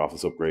 do your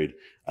Office upgrade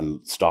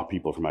and stop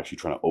people from actually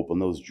trying to open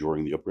those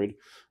during the upgrade.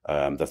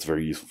 That's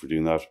very useful for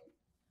doing that.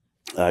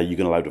 You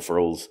can allow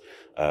deferrals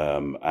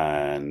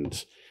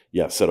and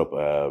set up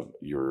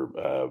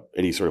your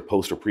any sort of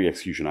post or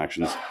pre-execution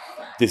actions.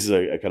 This is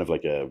a kind of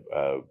like a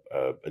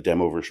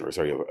demo version, or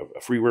sorry, a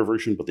freeware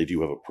version, but they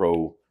do have a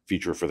pro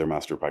feature for their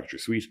Master Packager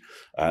suite.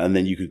 And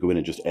then you could go in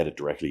and just edit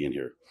directly in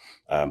here.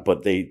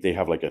 But they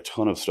have like a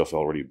ton of stuff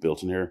already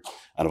built in here.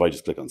 And if I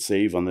just click on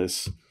save on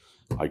this,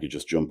 I could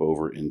just jump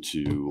over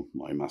into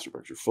my Master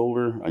Packager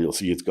folder, and you'll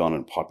see it's gone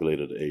and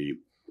populated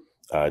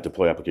a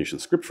deploy application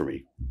script for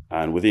me.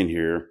 And within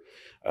here,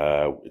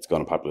 it's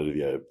gone and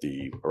populated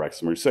the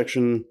Arax merge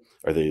section,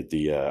 or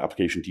the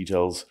application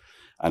details,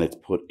 and it's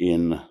put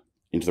into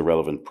the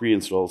relevant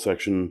pre-install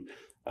section,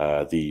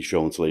 the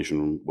show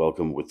installation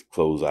welcome with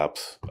close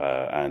apps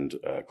and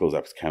close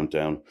apps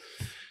countdown.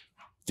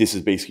 This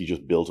is basically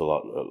just built a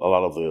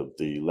lot of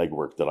the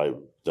legwork that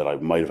I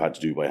might have had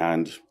to do by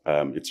hand.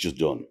 It's just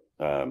done.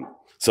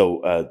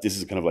 So this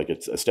is kind of like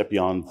a step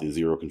beyond the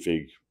zero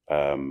config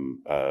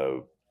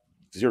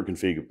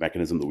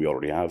mechanism that we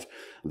already have.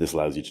 This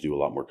allows you to do a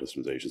lot more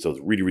customization. So it's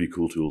a really, really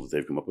cool tool that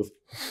they've come up with.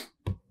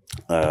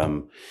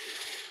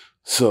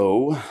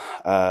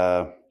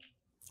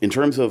 In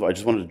terms of, I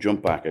just wanted to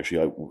jump back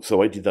actually.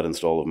 So I did that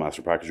install of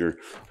Master Packager.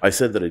 I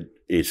said that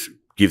it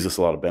gives us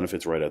a lot of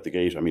benefits right out the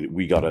gate. I mean,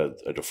 we got a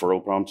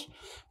deferral prompt,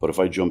 but if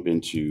I jump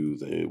into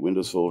the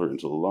Windows folder,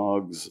 into the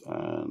logs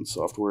and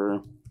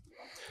software,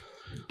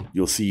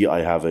 you'll see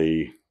I have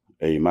a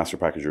Master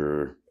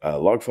Packager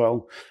log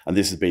file, and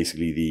this is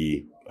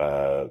basically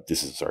I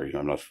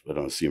don't have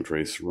CM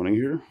trace running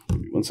here.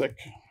 Give me one sec.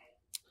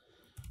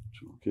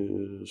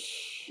 Toolkit,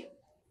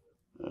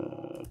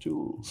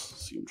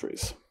 tools, CM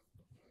trace.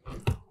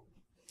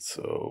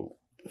 So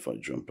if I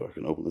jump back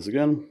and open this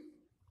again,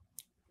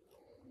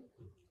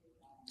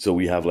 so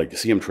we have like the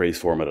CM trace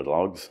formatted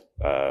logs,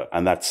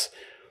 and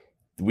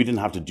we didn't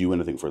have to do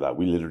anything for that.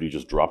 We literally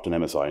just dropped an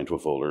MSI into a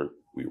folder.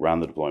 We ran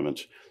the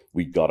deployment.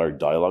 We got our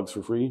dialogues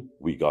for free.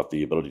 We got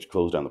the ability to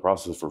close down the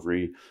process for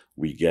free.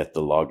 We get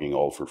the logging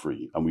all for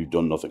free. And we've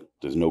done nothing.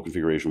 There's no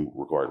configuration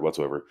required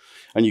whatsoever.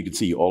 And you can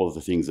see all of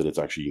the things that it's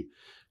actually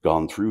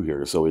gone through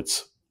here. So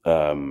it's,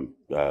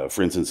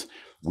 for instance,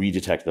 we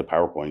detected that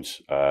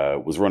PowerPoint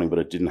was running, but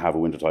it didn't have a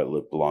window title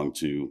that belonged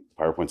to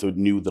PowerPoint. So it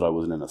knew that I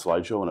wasn't in a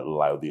slideshow, and it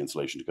allowed the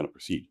installation to kind of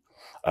proceed.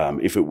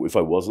 If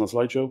I was in a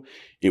slideshow,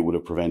 it would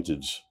have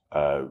prevented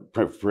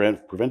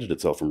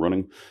itself from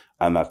running.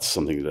 And that's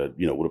something that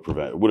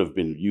would have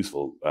been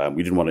useful.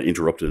 We didn't want to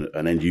interrupt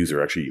an end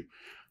user actually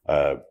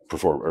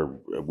perform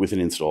or with an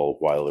install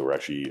while they were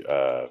actually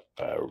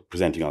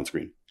presenting on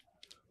screen.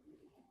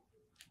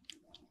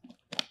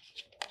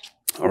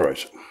 All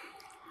right.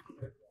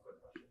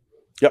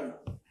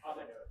 Yep.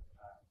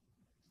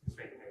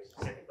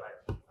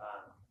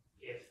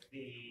 If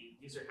the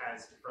user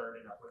has deferred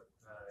an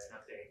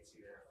update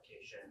to their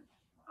application,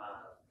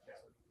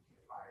 that would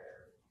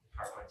require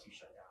PowerPoint to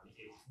shut down.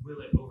 Will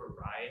it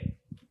override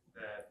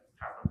the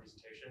PowerPoint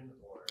presentation,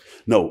 or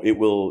no? It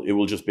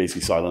will just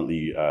basically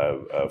silently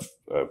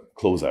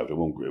close out.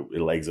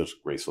 It'll exit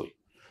gracefully.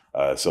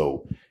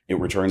 So it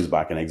returns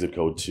back an exit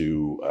code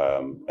to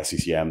a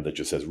CCM that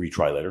just says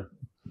retry later.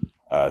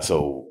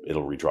 So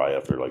it'll retry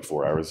after like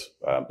 4 hours,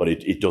 but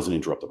it doesn't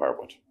interrupt the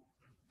PowerPoint.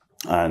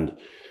 And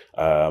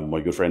my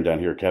good friend down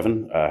here,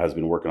 Kevin, has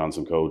been working on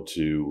some code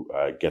to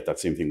get that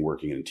same thing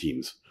working in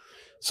Teams.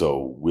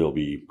 So we'll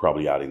be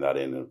probably adding that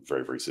in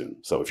very, very soon.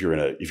 So if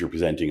you're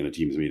presenting in a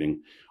Teams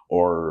meeting,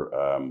 or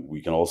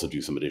we can also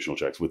do some additional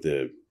checks with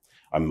the.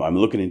 I'm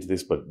looking into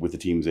this, but with the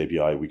Teams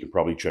API, we can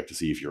probably check to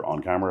see if you're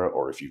on camera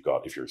or if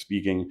you're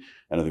speaking,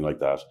 anything like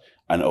that,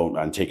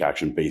 and take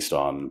action based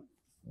on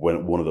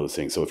one of those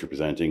things. So if you're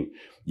presenting,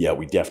 yeah,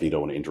 we definitely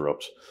don't want to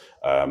interrupt.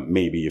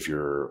 Maybe if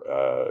you're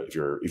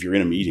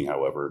in a meeting,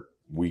 however,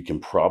 we can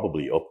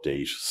probably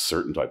update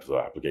certain types of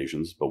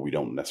applications, but we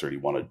don't necessarily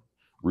want to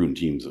ruin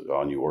Teams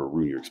on you or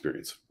ruin your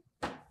experience.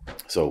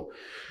 So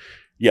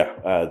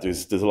yeah,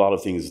 there's a lot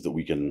of things that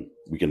we can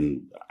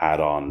add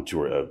on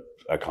to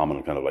a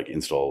common kind of like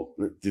install.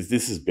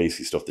 This is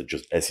basically stuff that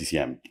just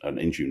SCCM and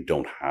Intune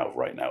don't have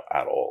right now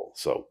at all.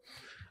 So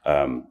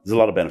there's a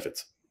lot of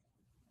benefits.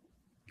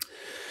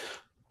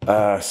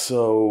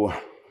 So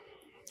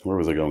where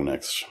was I going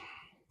next?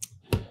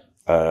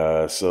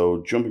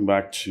 So jumping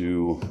back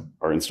to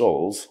our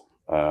installs,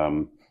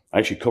 I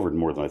actually covered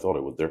more than I thought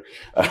I would there.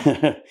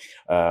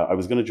 I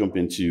was going to jump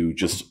into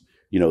just,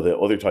 the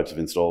other types of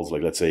installs,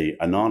 like let's say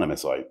a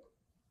non-MSI,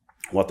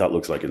 what that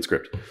looks like in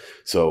script.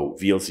 So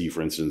VLC,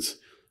 for instance,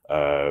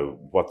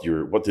 what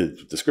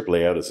the script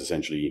layout is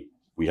essentially,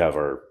 we have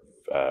our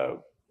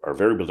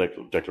variable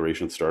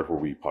declaration at the start where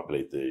we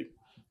populate the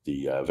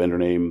vendor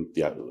name,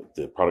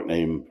 the product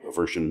name,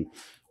 version,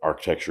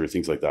 architecture,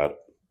 things like that.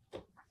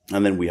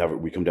 And then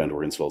we come down to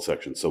our install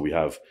section. So we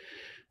have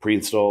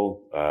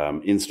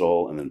pre-install,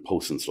 install, and then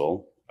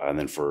post-install. And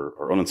then for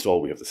our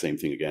uninstall, we have the same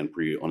thing again,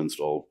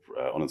 pre-uninstall,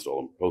 uninstall,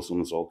 and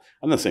post-uninstall,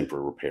 and the same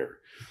for repair.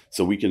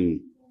 So we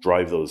can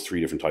drive those three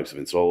different types of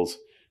installs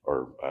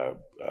or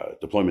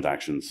deployment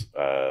actions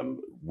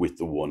with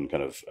the one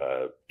kind of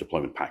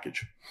deployment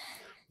package.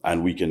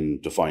 And we can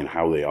define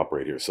how they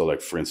operate here. So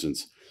like, for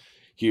instance,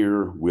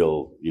 here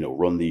we'll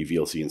run the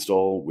VLC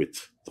install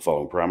with the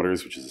following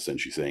parameters, which is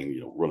essentially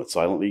saying run it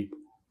silently.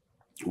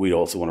 We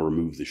also want to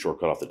remove the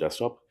shortcut off the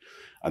desktop,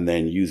 and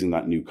then using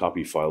that new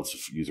copy files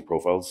to user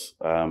profiles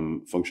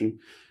function,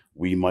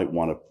 we might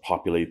want to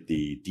populate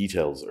the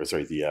details, or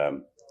sorry,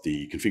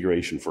 the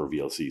configuration for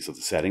VLC, so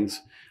the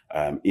settings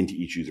into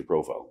each user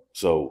profile.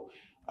 So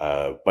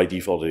by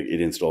default,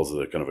 it installs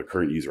a kind of a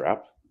current user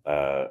app,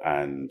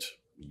 and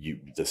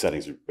the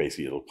settings are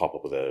basically, it'll pop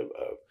up with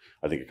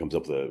I think it comes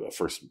up with a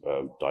first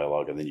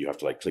dialog, and then you have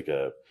to like click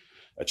a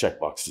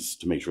checkbox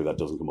to make sure that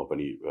doesn't come up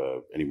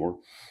anymore.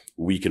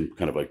 We can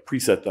kind of like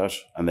preset that,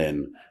 and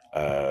then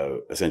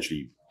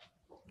essentially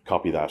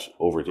copy that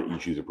over to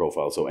each user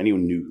profile. So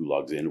anyone new who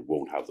logs in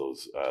won't have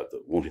those,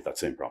 won't hit that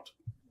same prompt.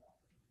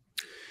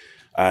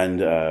 And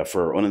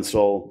for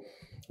uninstall,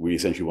 we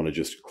essentially want to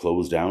just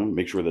close down,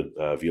 make sure that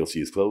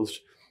VLC is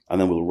closed,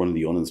 and then we'll run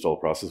the uninstall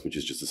process, which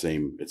is just the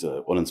same. It's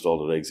a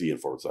uninstall.exe and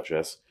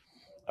 /s.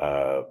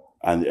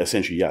 And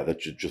essentially, yeah, that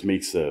just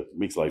makes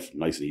life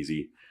nice and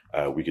easy.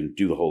 We can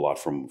do the whole lot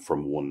from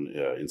one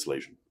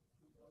installation.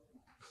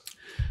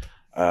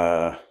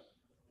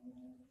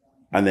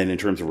 And then in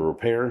terms of a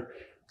repair,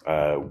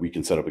 we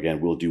can set up again.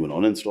 We'll do an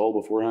uninstall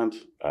beforehand.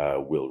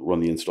 We'll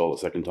run the install a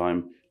second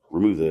time,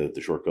 remove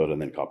the shortcut,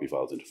 and then copy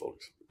files into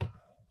folders.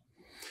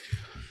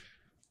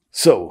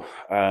 So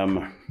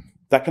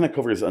that kind of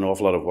covers an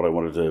awful lot of what I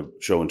wanted to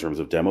show in terms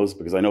of demos,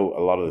 because I know a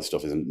lot of this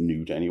stuff isn't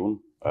new to anyone.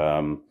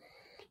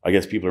 I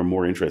guess people are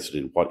more interested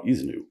in what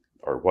is new,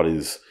 or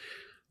what's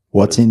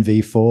in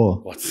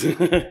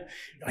V4.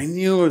 I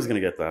knew I was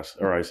going to get that.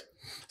 All right.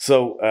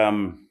 So,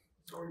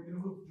 So are you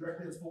going to move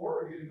directly to 4,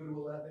 or are you going to go to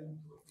 11?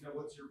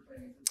 What's your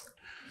plan?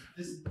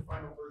 This is the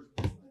final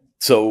version.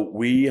 So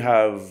we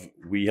have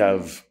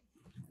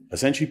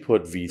essentially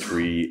put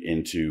V3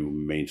 into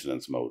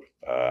maintenance mode.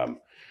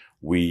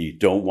 We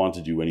don't want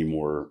to do any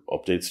more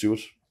updates to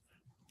it,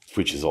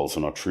 which is also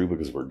not true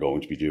because we're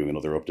going to be doing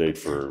another update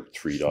for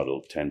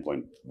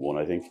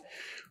 3.10.1, I think.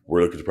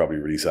 We're looking to probably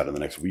release that in the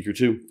next week or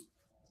two.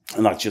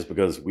 And that's just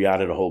because we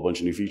added a whole bunch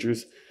of new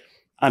features,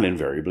 and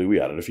invariably we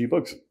added a few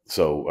bugs.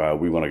 So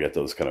we want to get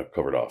those kind of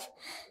covered off.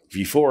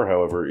 V4,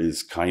 however,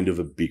 is kind of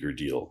a bigger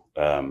deal.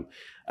 And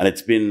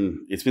it's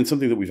been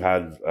something that we've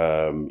had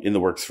in the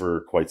works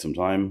for quite some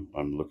time.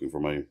 I'm looking for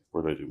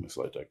where did I do my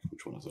slide deck?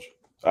 Which one is it?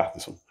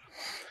 This one.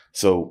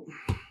 So,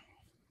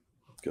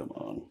 come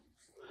on.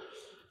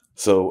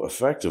 So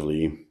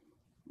effectively,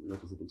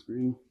 up on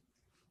screen.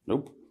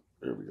 Nope.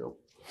 There we go.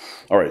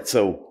 All right.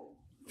 So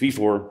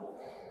V4,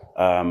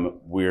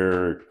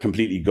 we're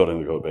completely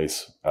gutting the code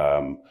base.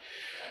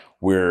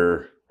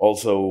 We're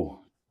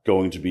also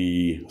going to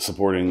be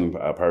supporting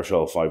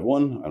PowerShell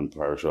 5.1 and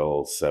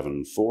PowerShell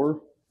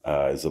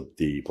 7.4 is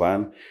the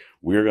plan.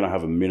 We're going to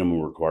have a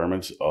minimum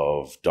requirement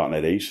of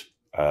 .NET 8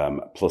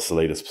 plus the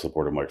latest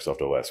support of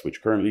Microsoft OS,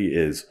 which currently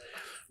is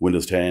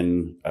Windows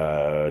 10,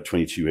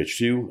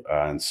 22H2,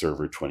 and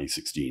Server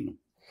 2016.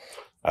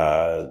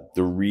 The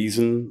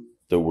reason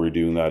that we're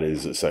doing that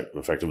is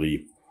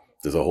effectively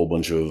there's a whole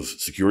bunch of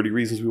security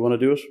reasons we want to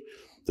do it.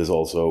 There's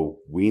also,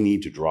 we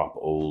need to drop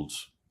old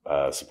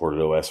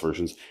supported OS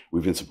versions.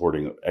 We've been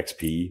supporting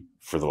XP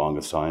for the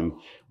longest time.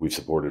 We've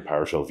supported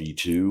PowerShell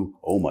v2.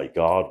 Oh my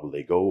God, will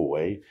they go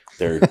away?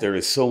 There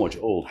is so much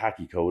old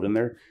hacky code in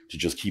there to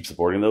just keep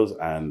supporting those.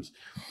 And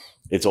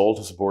it's all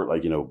to support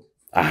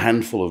a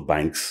handful of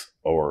banks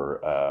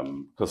or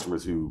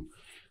customers who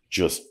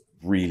just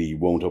really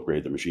won't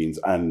upgrade their machines.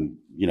 And,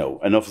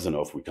 enough is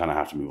enough. We kind of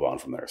have to move on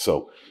from there.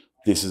 So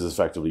this is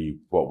effectively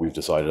what we've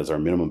decided as our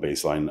minimum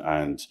baseline.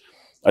 And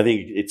I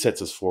think it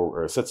sets us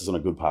on a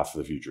good path for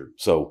the future.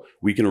 So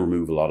we can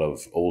remove a lot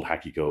of old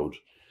hacky code.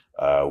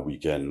 We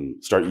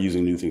can start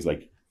using new things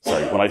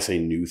when I say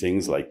new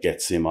things like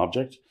get sim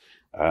object,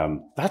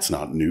 that's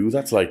not new.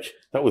 That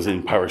was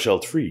in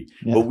PowerShell 3,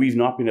 but we've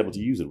not been able to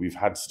use it. We've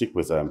had to stick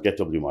with get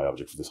WMI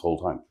object for this whole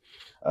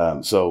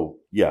time. So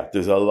yeah,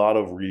 there's a lot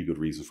of really good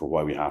reasons for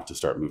why we have to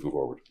start moving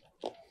forward.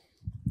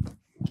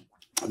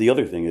 The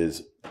other thing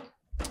is,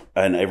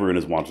 and everyone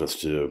has wanted us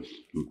to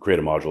create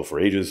a module for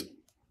ages.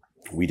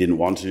 We didn't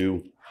want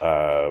to.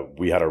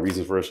 We had our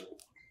reasons for it.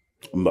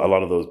 A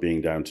lot of those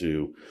being down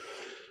to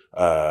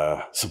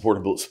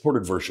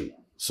supported version.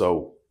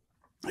 So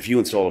if you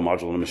install a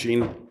module on a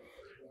machine,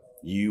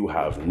 you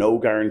have no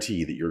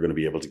guarantee that you're going to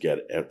be able to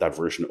get that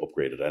version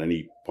upgraded at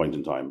any point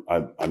in time.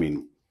 I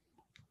mean,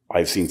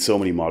 I've seen so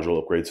many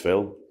module upgrades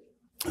fail,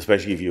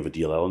 especially if you have a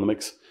DLL in the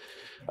mix.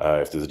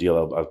 If there's a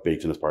DLL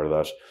baked in as part of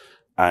that,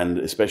 and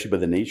especially by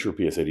the nature of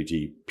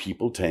PSADT,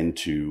 people tend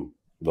to.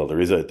 Well,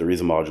 there is a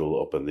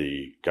module up in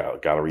the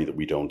gallery that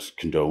we don't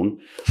condone,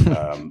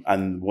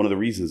 and one of the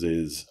reasons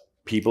is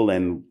people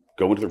then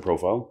go into their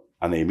profile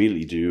and they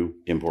immediately do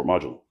import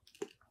module,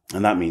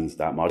 and that means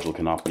that module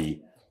cannot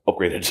be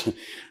upgraded.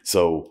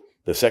 So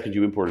the second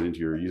you import it into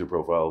your user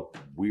profile,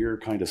 we're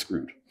kind of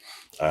screwed.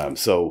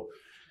 So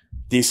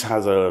this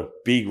has a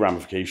big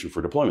ramification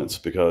for deployments,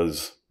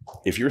 because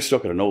if you're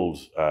stuck at an old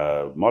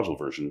module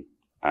version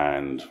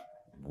and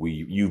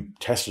you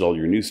tested all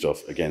your new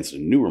stuff against a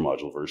newer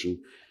module version,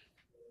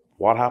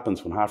 what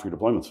happens when half your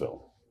deployments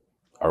fail?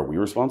 Are we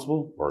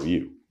responsible or are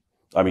you?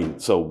 I mean,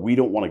 so we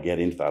don't want to get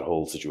into that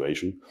whole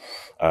situation,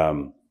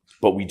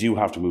 but we do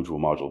have to move to a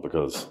module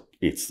because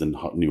it's the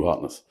new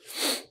hotness.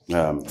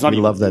 It's not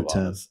even love that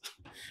term,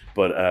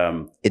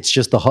 but it's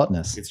just the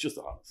hotness. It's just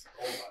the hotness.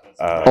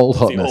 Old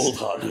hotness. The old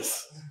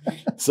hotness.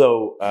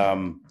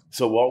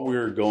 So what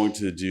we're going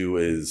to do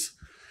is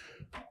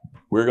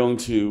we're going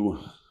to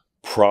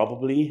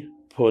probably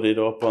put it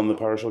up on the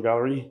PowerShell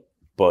gallery,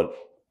 but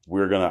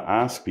we're going to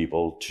ask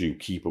people to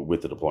keep it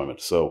with the deployment.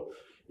 So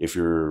if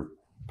you're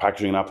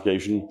packaging an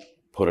application,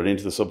 put it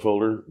into the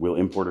subfolder, we'll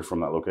import it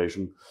from that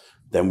location.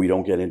 Then we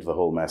don't get into the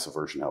whole mess of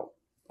version hell.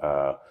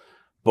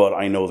 But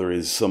I know there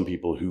is some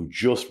people who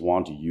just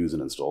want to use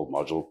an installed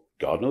module.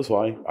 God knows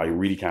why. I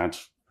really can't.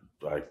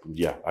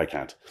 I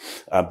can't.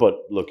 But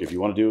look, if you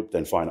want to do it,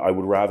 then fine. I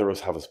would rather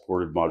us have a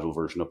supported module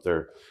version up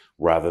there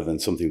rather than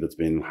something that's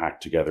been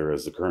hacked together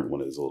as the current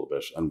one is a little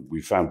bit. And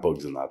we found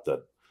bugs in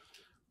that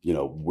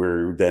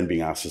we're then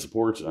being asked to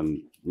support.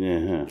 And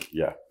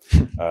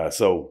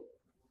so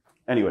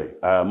anyway,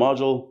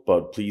 module,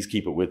 but please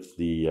keep it with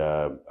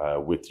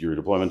with your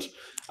deployment,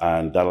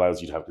 and that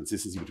allows you to have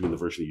consistency between the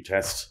version that you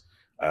test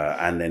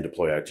and then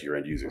deploy out to your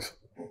end users.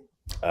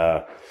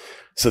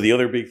 So the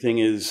other big thing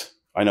is,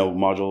 I know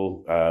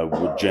module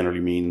would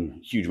generally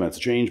mean huge amounts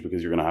of change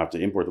because you're going to have to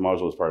import the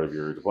module as part of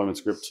your deployment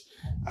script,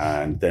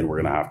 and then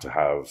we're going to have to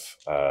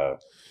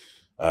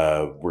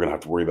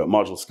worry about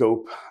module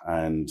scope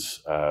and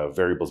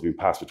variables being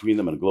passed between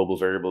them and global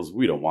variables.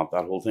 We don't want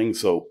that whole thing.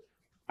 So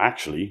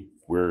actually,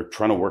 we're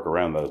trying to work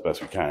around that as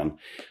best we can.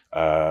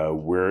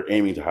 We're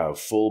aiming to have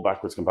full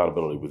backwards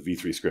compatibility with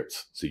v3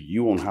 scripts. So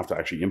you won't have to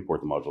actually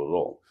import the module at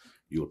all.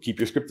 You'll keep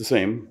your script the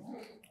same.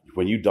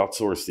 when you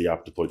 .source the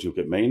app-deploy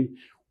toolkit main,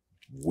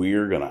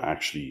 we're going to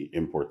actually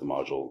import the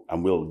module,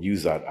 and we'll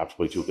use that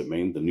app-deploy toolkit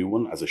main, the new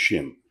one, as a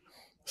shim.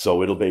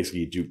 So it'll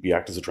basically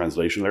act as a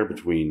translation layer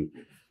between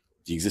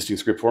the existing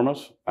script format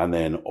and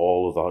then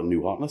all of the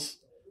new hotness.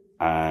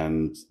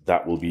 And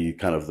that will be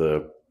kind of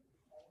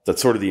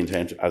that's sort of the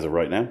intent as of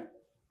right now.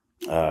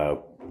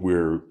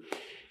 We're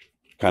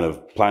kind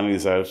of planning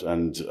this out,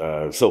 and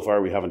so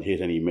far we haven't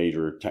hit any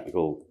major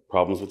technical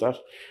problems with that.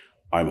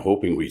 I'm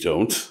hoping we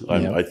don't.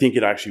 I think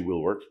it actually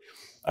will work.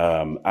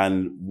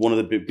 And one of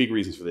the big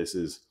reasons for this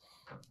is,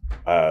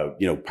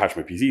 Patch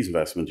My PC's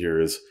investment here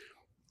is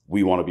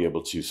we want to be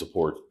able to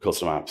support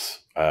custom apps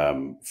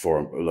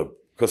for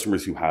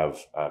customers who have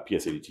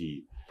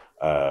PSADT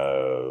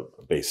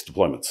based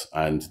deployments,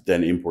 and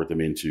then import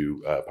them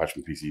into Patch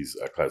My PC's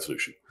cloud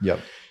solution. Yep.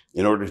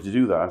 In order to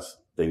do that,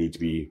 they need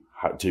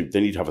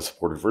to have a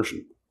supported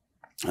version,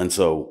 and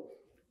so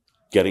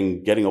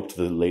getting up to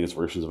the latest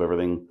versions of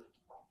everything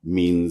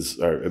means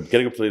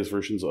getting up to the latest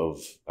versions of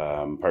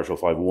PowerShell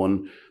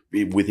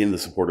 5.1 within the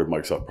supported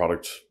Microsoft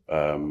product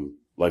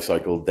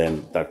lifecycle.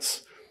 Then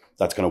that's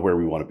kind of where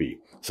we want to be.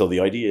 So the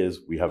idea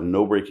is we have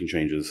no breaking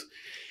changes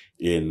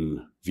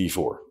in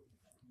V4.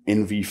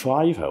 In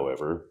V5,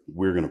 however,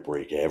 we're going to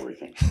break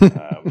everything.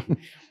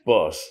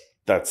 But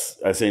that's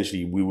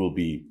essentially we'll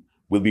be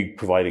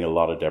providing a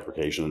lot of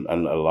deprecation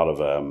and a lot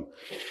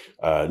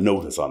of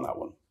notice on that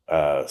one.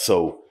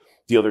 So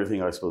the other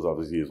thing I suppose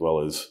obviously as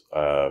well is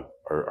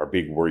our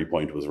big worry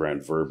point was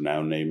around verb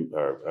noun name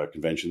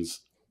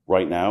conventions.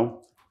 Right now,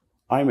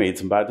 I made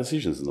some bad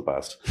decisions in the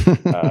past.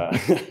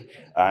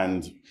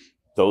 And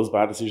those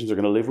bad decisions are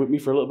going to live with me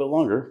for a little bit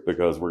longer,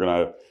 because we're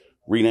going to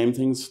rename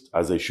things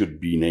as they should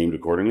be named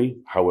accordingly.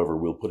 However,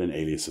 we'll put in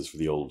aliases for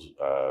the old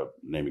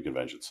naming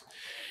conventions.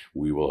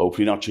 We will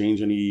hopefully not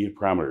change any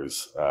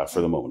parameters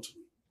for the moment.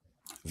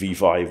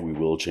 V5, we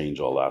will change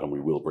all that, and we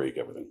will break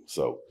everything.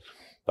 So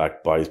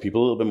that buys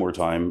people a little bit more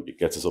time. It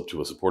gets us up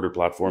to a supported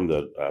platform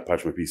that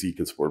Patch My PC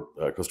can support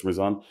customers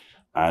on.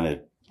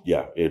 And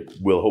it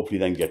will hopefully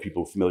then get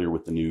people familiar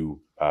with the new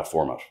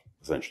format,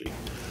 essentially.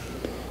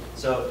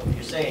 So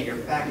you're saying your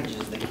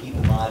packages that keep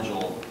the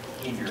module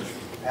in your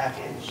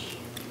package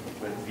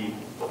with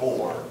V4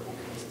 will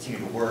continue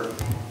to work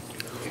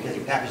because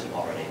you packaged them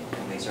already.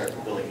 When they start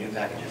building new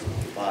packages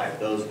with V5,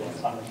 those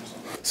ones.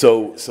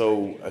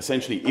 So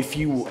essentially, if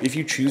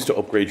you choose to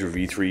upgrade your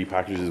V3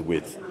 packages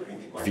with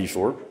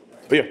V4,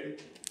 yeah.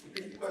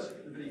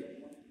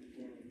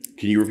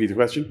 Can you repeat the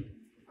question?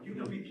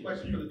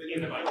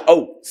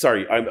 Oh,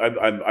 sorry.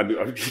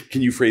 I'm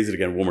can you phrase it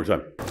again one more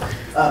time?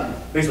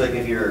 Basically,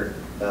 if you're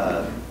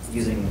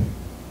using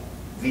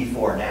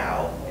V4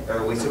 now,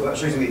 or using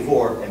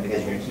V4, and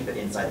because you're going to keep it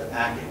inside the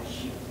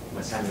package, when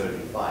it's time to go to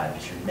V5,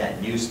 just your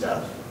net new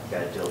stuff, you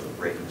got to deal with the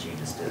breaking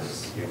changes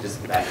because you're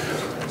just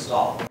packages to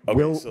install.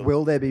 Okay,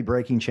 will there be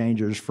breaking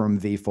changes from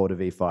V4 to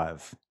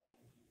V5?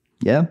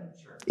 Yeah,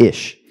 sure.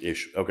 Ish.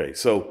 Okay,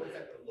 so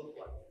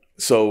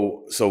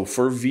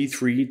for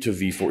V3 to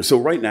V4, so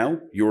right now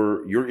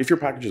if your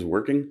package is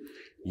working,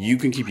 you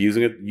can keep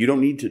using it. You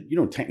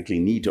don't technically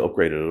need to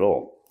upgrade it at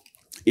all.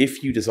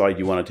 If you decide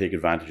you want to take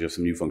advantage of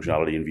some new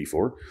functionality in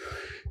V4,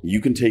 you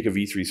can take a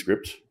V3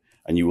 script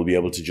and you will be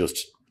able to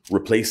just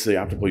replace the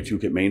app-deploy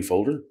toolkit main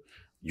folder.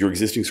 Your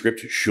existing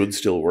script should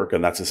still work,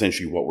 and that's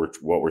essentially what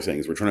we're saying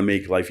is we're trying to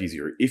make life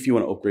easier. If you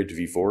want to upgrade to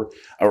V4,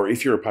 or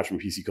if you're a Patch My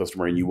PC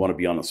customer and you want to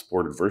be on a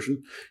supported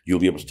version, you'll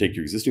be able to take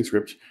your existing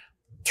script,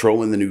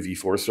 throw in the new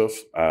V4 stuff,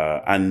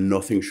 and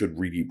nothing should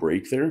really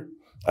break there.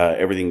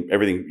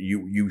 Everything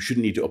you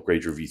shouldn't need to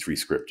upgrade your V3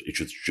 script. It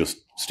should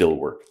just still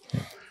work.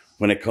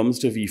 When it comes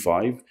to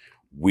V5,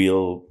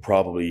 we'll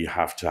probably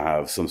have to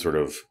have some sort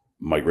of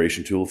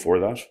migration tool for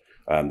that.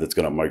 That's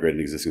going to migrate an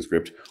existing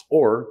script,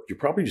 or you're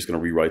probably just going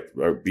to rewrite,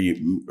 or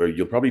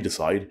you'll probably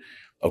decide,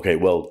 okay,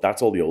 well,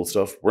 that's all the old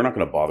stuff. We're not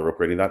going to bother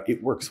upgrading that.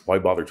 It works. Why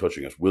bother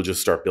touching it? We'll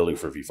just start building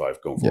for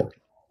V5 going forward.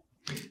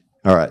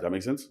 All right. Does that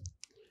make sense?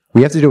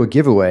 We have to do a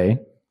giveaway.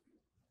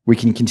 We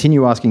can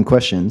continue asking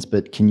questions,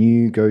 but can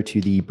you go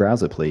to the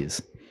browser,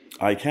 please?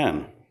 I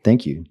can.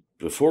 Thank you.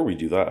 Before we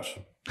do that,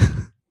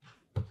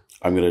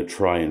 I'm going to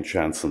try and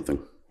chant something.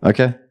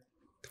 Okay.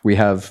 We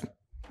have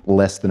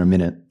less than a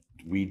minute.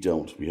 We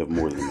don't. We have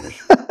more than a minute.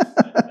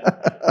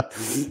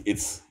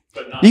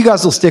 You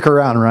guys will stick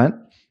around, right?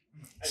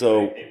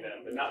 So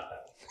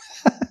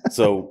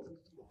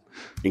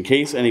in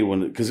case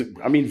anyone, because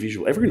I mean,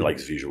 everyone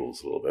likes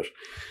visuals a little bit.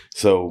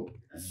 So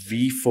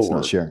V4. It's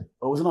not sharing.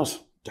 Oh, is it not?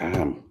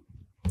 Damn.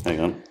 Hang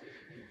on.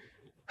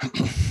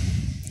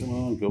 Come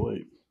on, go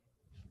away.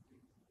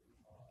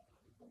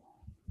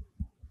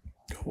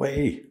 Go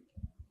away.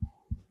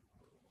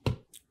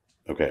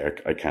 Okay,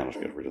 I cannot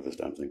get rid of this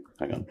damn thing.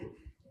 Hang on.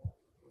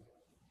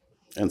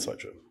 And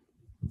slideshow.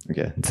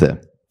 Okay, it's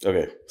there.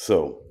 Okay,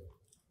 so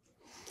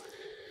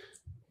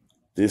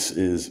this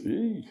is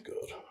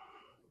good.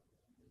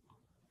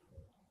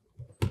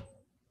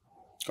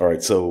 All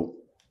right, so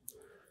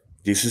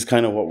this is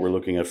kind of what we're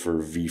looking at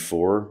for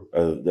V4,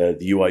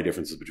 the UI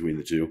differences between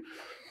the two.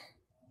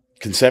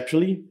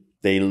 Conceptually,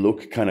 they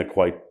look kind of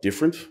quite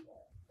different.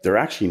 They're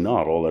actually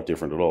not all that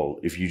different at all.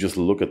 If you just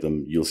look at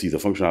them, you'll see the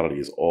functionality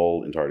is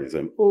all entirely the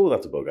same. Oh,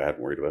 that's a bug I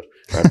hadn't worried about.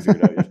 I haven't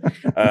figured it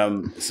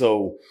out yet.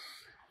 So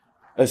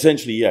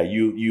essentially, yeah,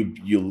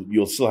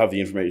 you'll still have the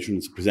information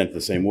presented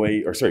the same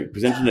way, or sorry,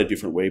 presented in a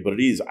different way, but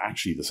it is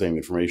actually the same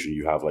information.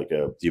 You have like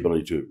the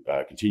ability to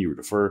continue or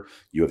defer.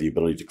 You have the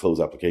ability to close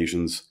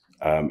applications.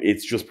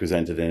 It's just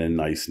presented in a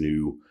nice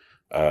new,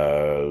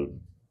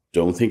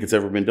 don't think it's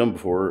ever been done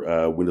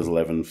before, Windows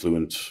 11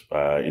 fluent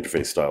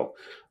interface style.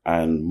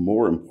 And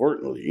more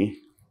importantly,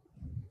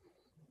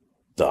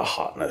 the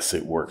hotness.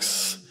 It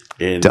works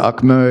in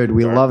Dark mode.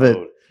 We love it.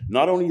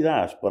 Not only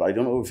that, but I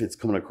don't know if it's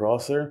coming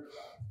across there,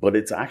 but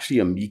it's actually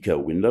a Mica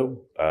window.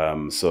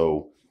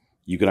 So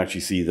you can actually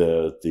see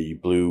the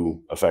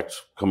blue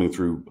effect bleeding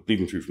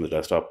through from the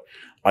desktop.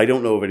 I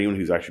don't know of anyone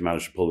who's actually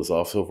managed to pull this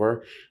off so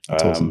far.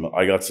 That's awesome.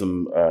 I got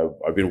some,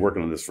 I've been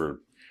working on this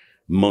for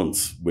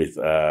months with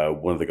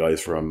one of the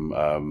guys from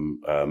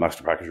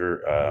Master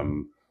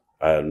Packager,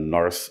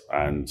 Norris,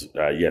 and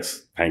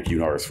yes, thank you,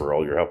 Norris, for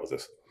all your help with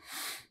this.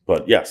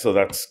 But yeah, so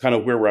that's kind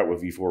of where we're at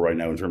with V4 right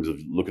now in terms of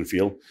look and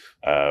feel.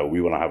 We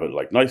want to have it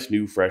like nice,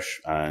 new,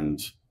 fresh, and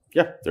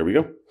yeah, there we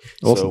go.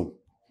 Awesome. So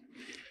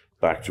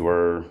back to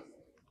our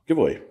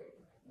giveaway.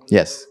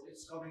 Yes.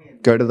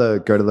 Go to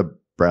the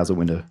browser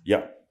window.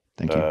 Yeah.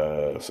 Thank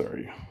you.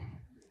 Sorry.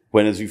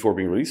 When is V4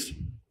 being released?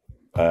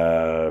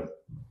 No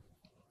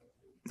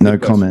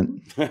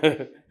comment.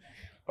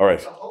 All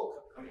right.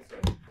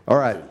 All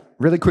right.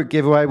 Really quick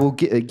giveaway. We'll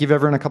give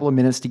everyone a couple of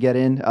minutes to get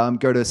in.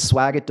 Go to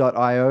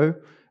swagit.io.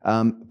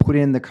 Put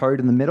in the code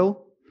in the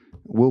middle.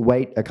 We'll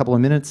wait a couple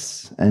of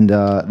minutes, and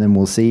then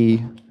we'll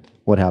see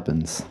what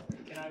happens.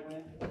 Can I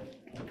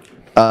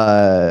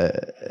win?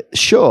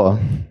 Sure.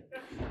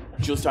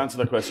 Just answer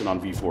that question on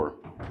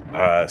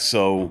V4.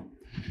 So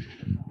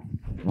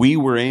we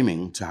were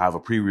aiming to have a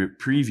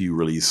preview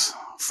release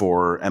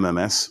for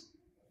MMS,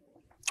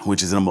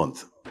 which is in a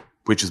month,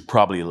 which is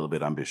probably a little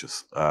bit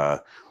ambitious.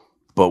 But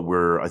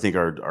I think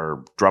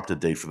our drop dead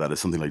date for that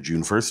is something like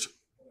June 1st.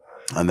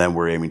 And then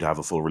we're aiming to have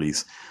a full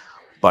release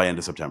by end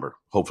of September,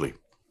 hopefully.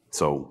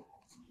 So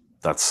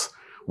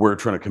we're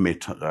trying to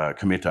commit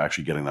to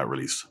actually getting that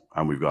released.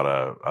 And we've got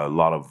a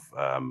lot of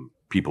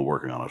people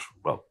working on it.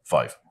 Well,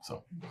 5.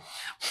 So.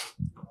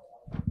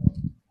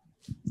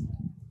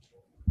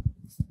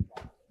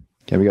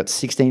 Okay, we got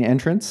 16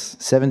 entrants,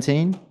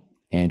 17.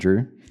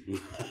 Andrew.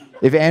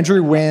 If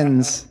Andrew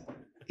wins,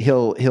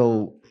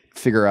 he'll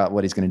figure out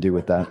what he's going to do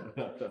with that.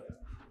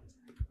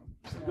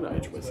 I'm going to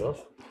enter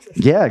myself.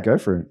 Yeah, go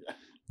for it.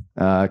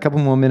 A couple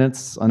more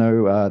minutes. I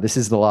know this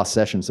is the last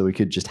session, so we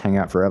could just hang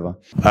out forever.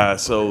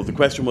 So the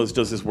question was,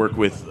 does this work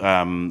with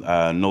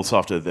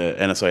Nullsoft, the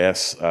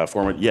NSIS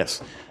format?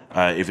 Yes.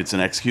 If it's an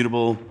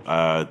executable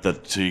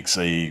that takes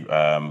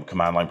a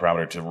command line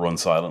parameter to run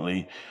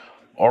silently,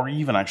 or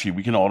even actually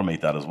we can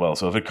automate that as well.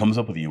 So if it comes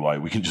up with a UI,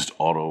 we can just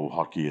auto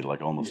hotkey it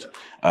like almost.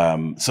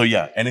 So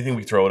yeah, anything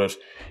we throw at it,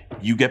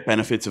 you get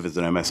benefits if it's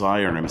an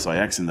MSI or an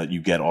MSIX in that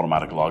you get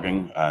automatic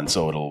logging, and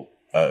so it'll.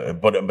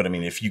 But I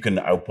mean, if you can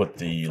output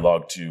the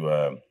log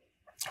to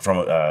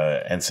from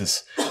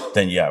NSYS,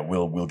 then yeah,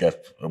 we'll be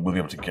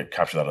able to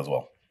capture that as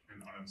well.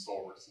 And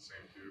uninstall works the same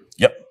too.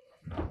 Yep.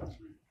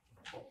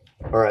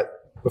 All right.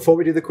 Before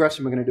we do the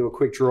question, we're going to do a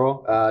quick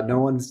draw. No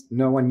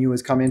one new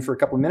has come in for a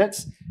couple of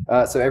minutes.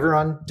 So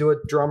everyone, do a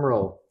drum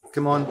roll.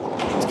 Come on,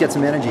 let's get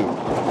some energy.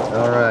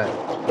 All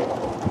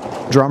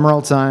right. Drum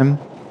roll time.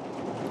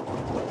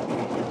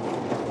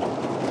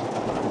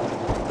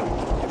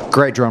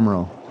 Great drum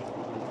roll.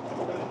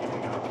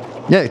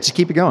 Yeah, just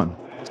keep it going.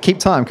 Just keep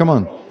time. Come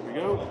on. Here we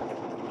go.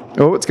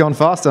 Oh, it's going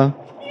faster.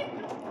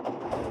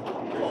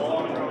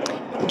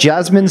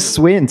 Jasmine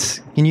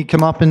Swint, can you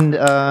come up and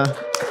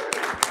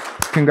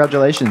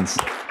congratulations.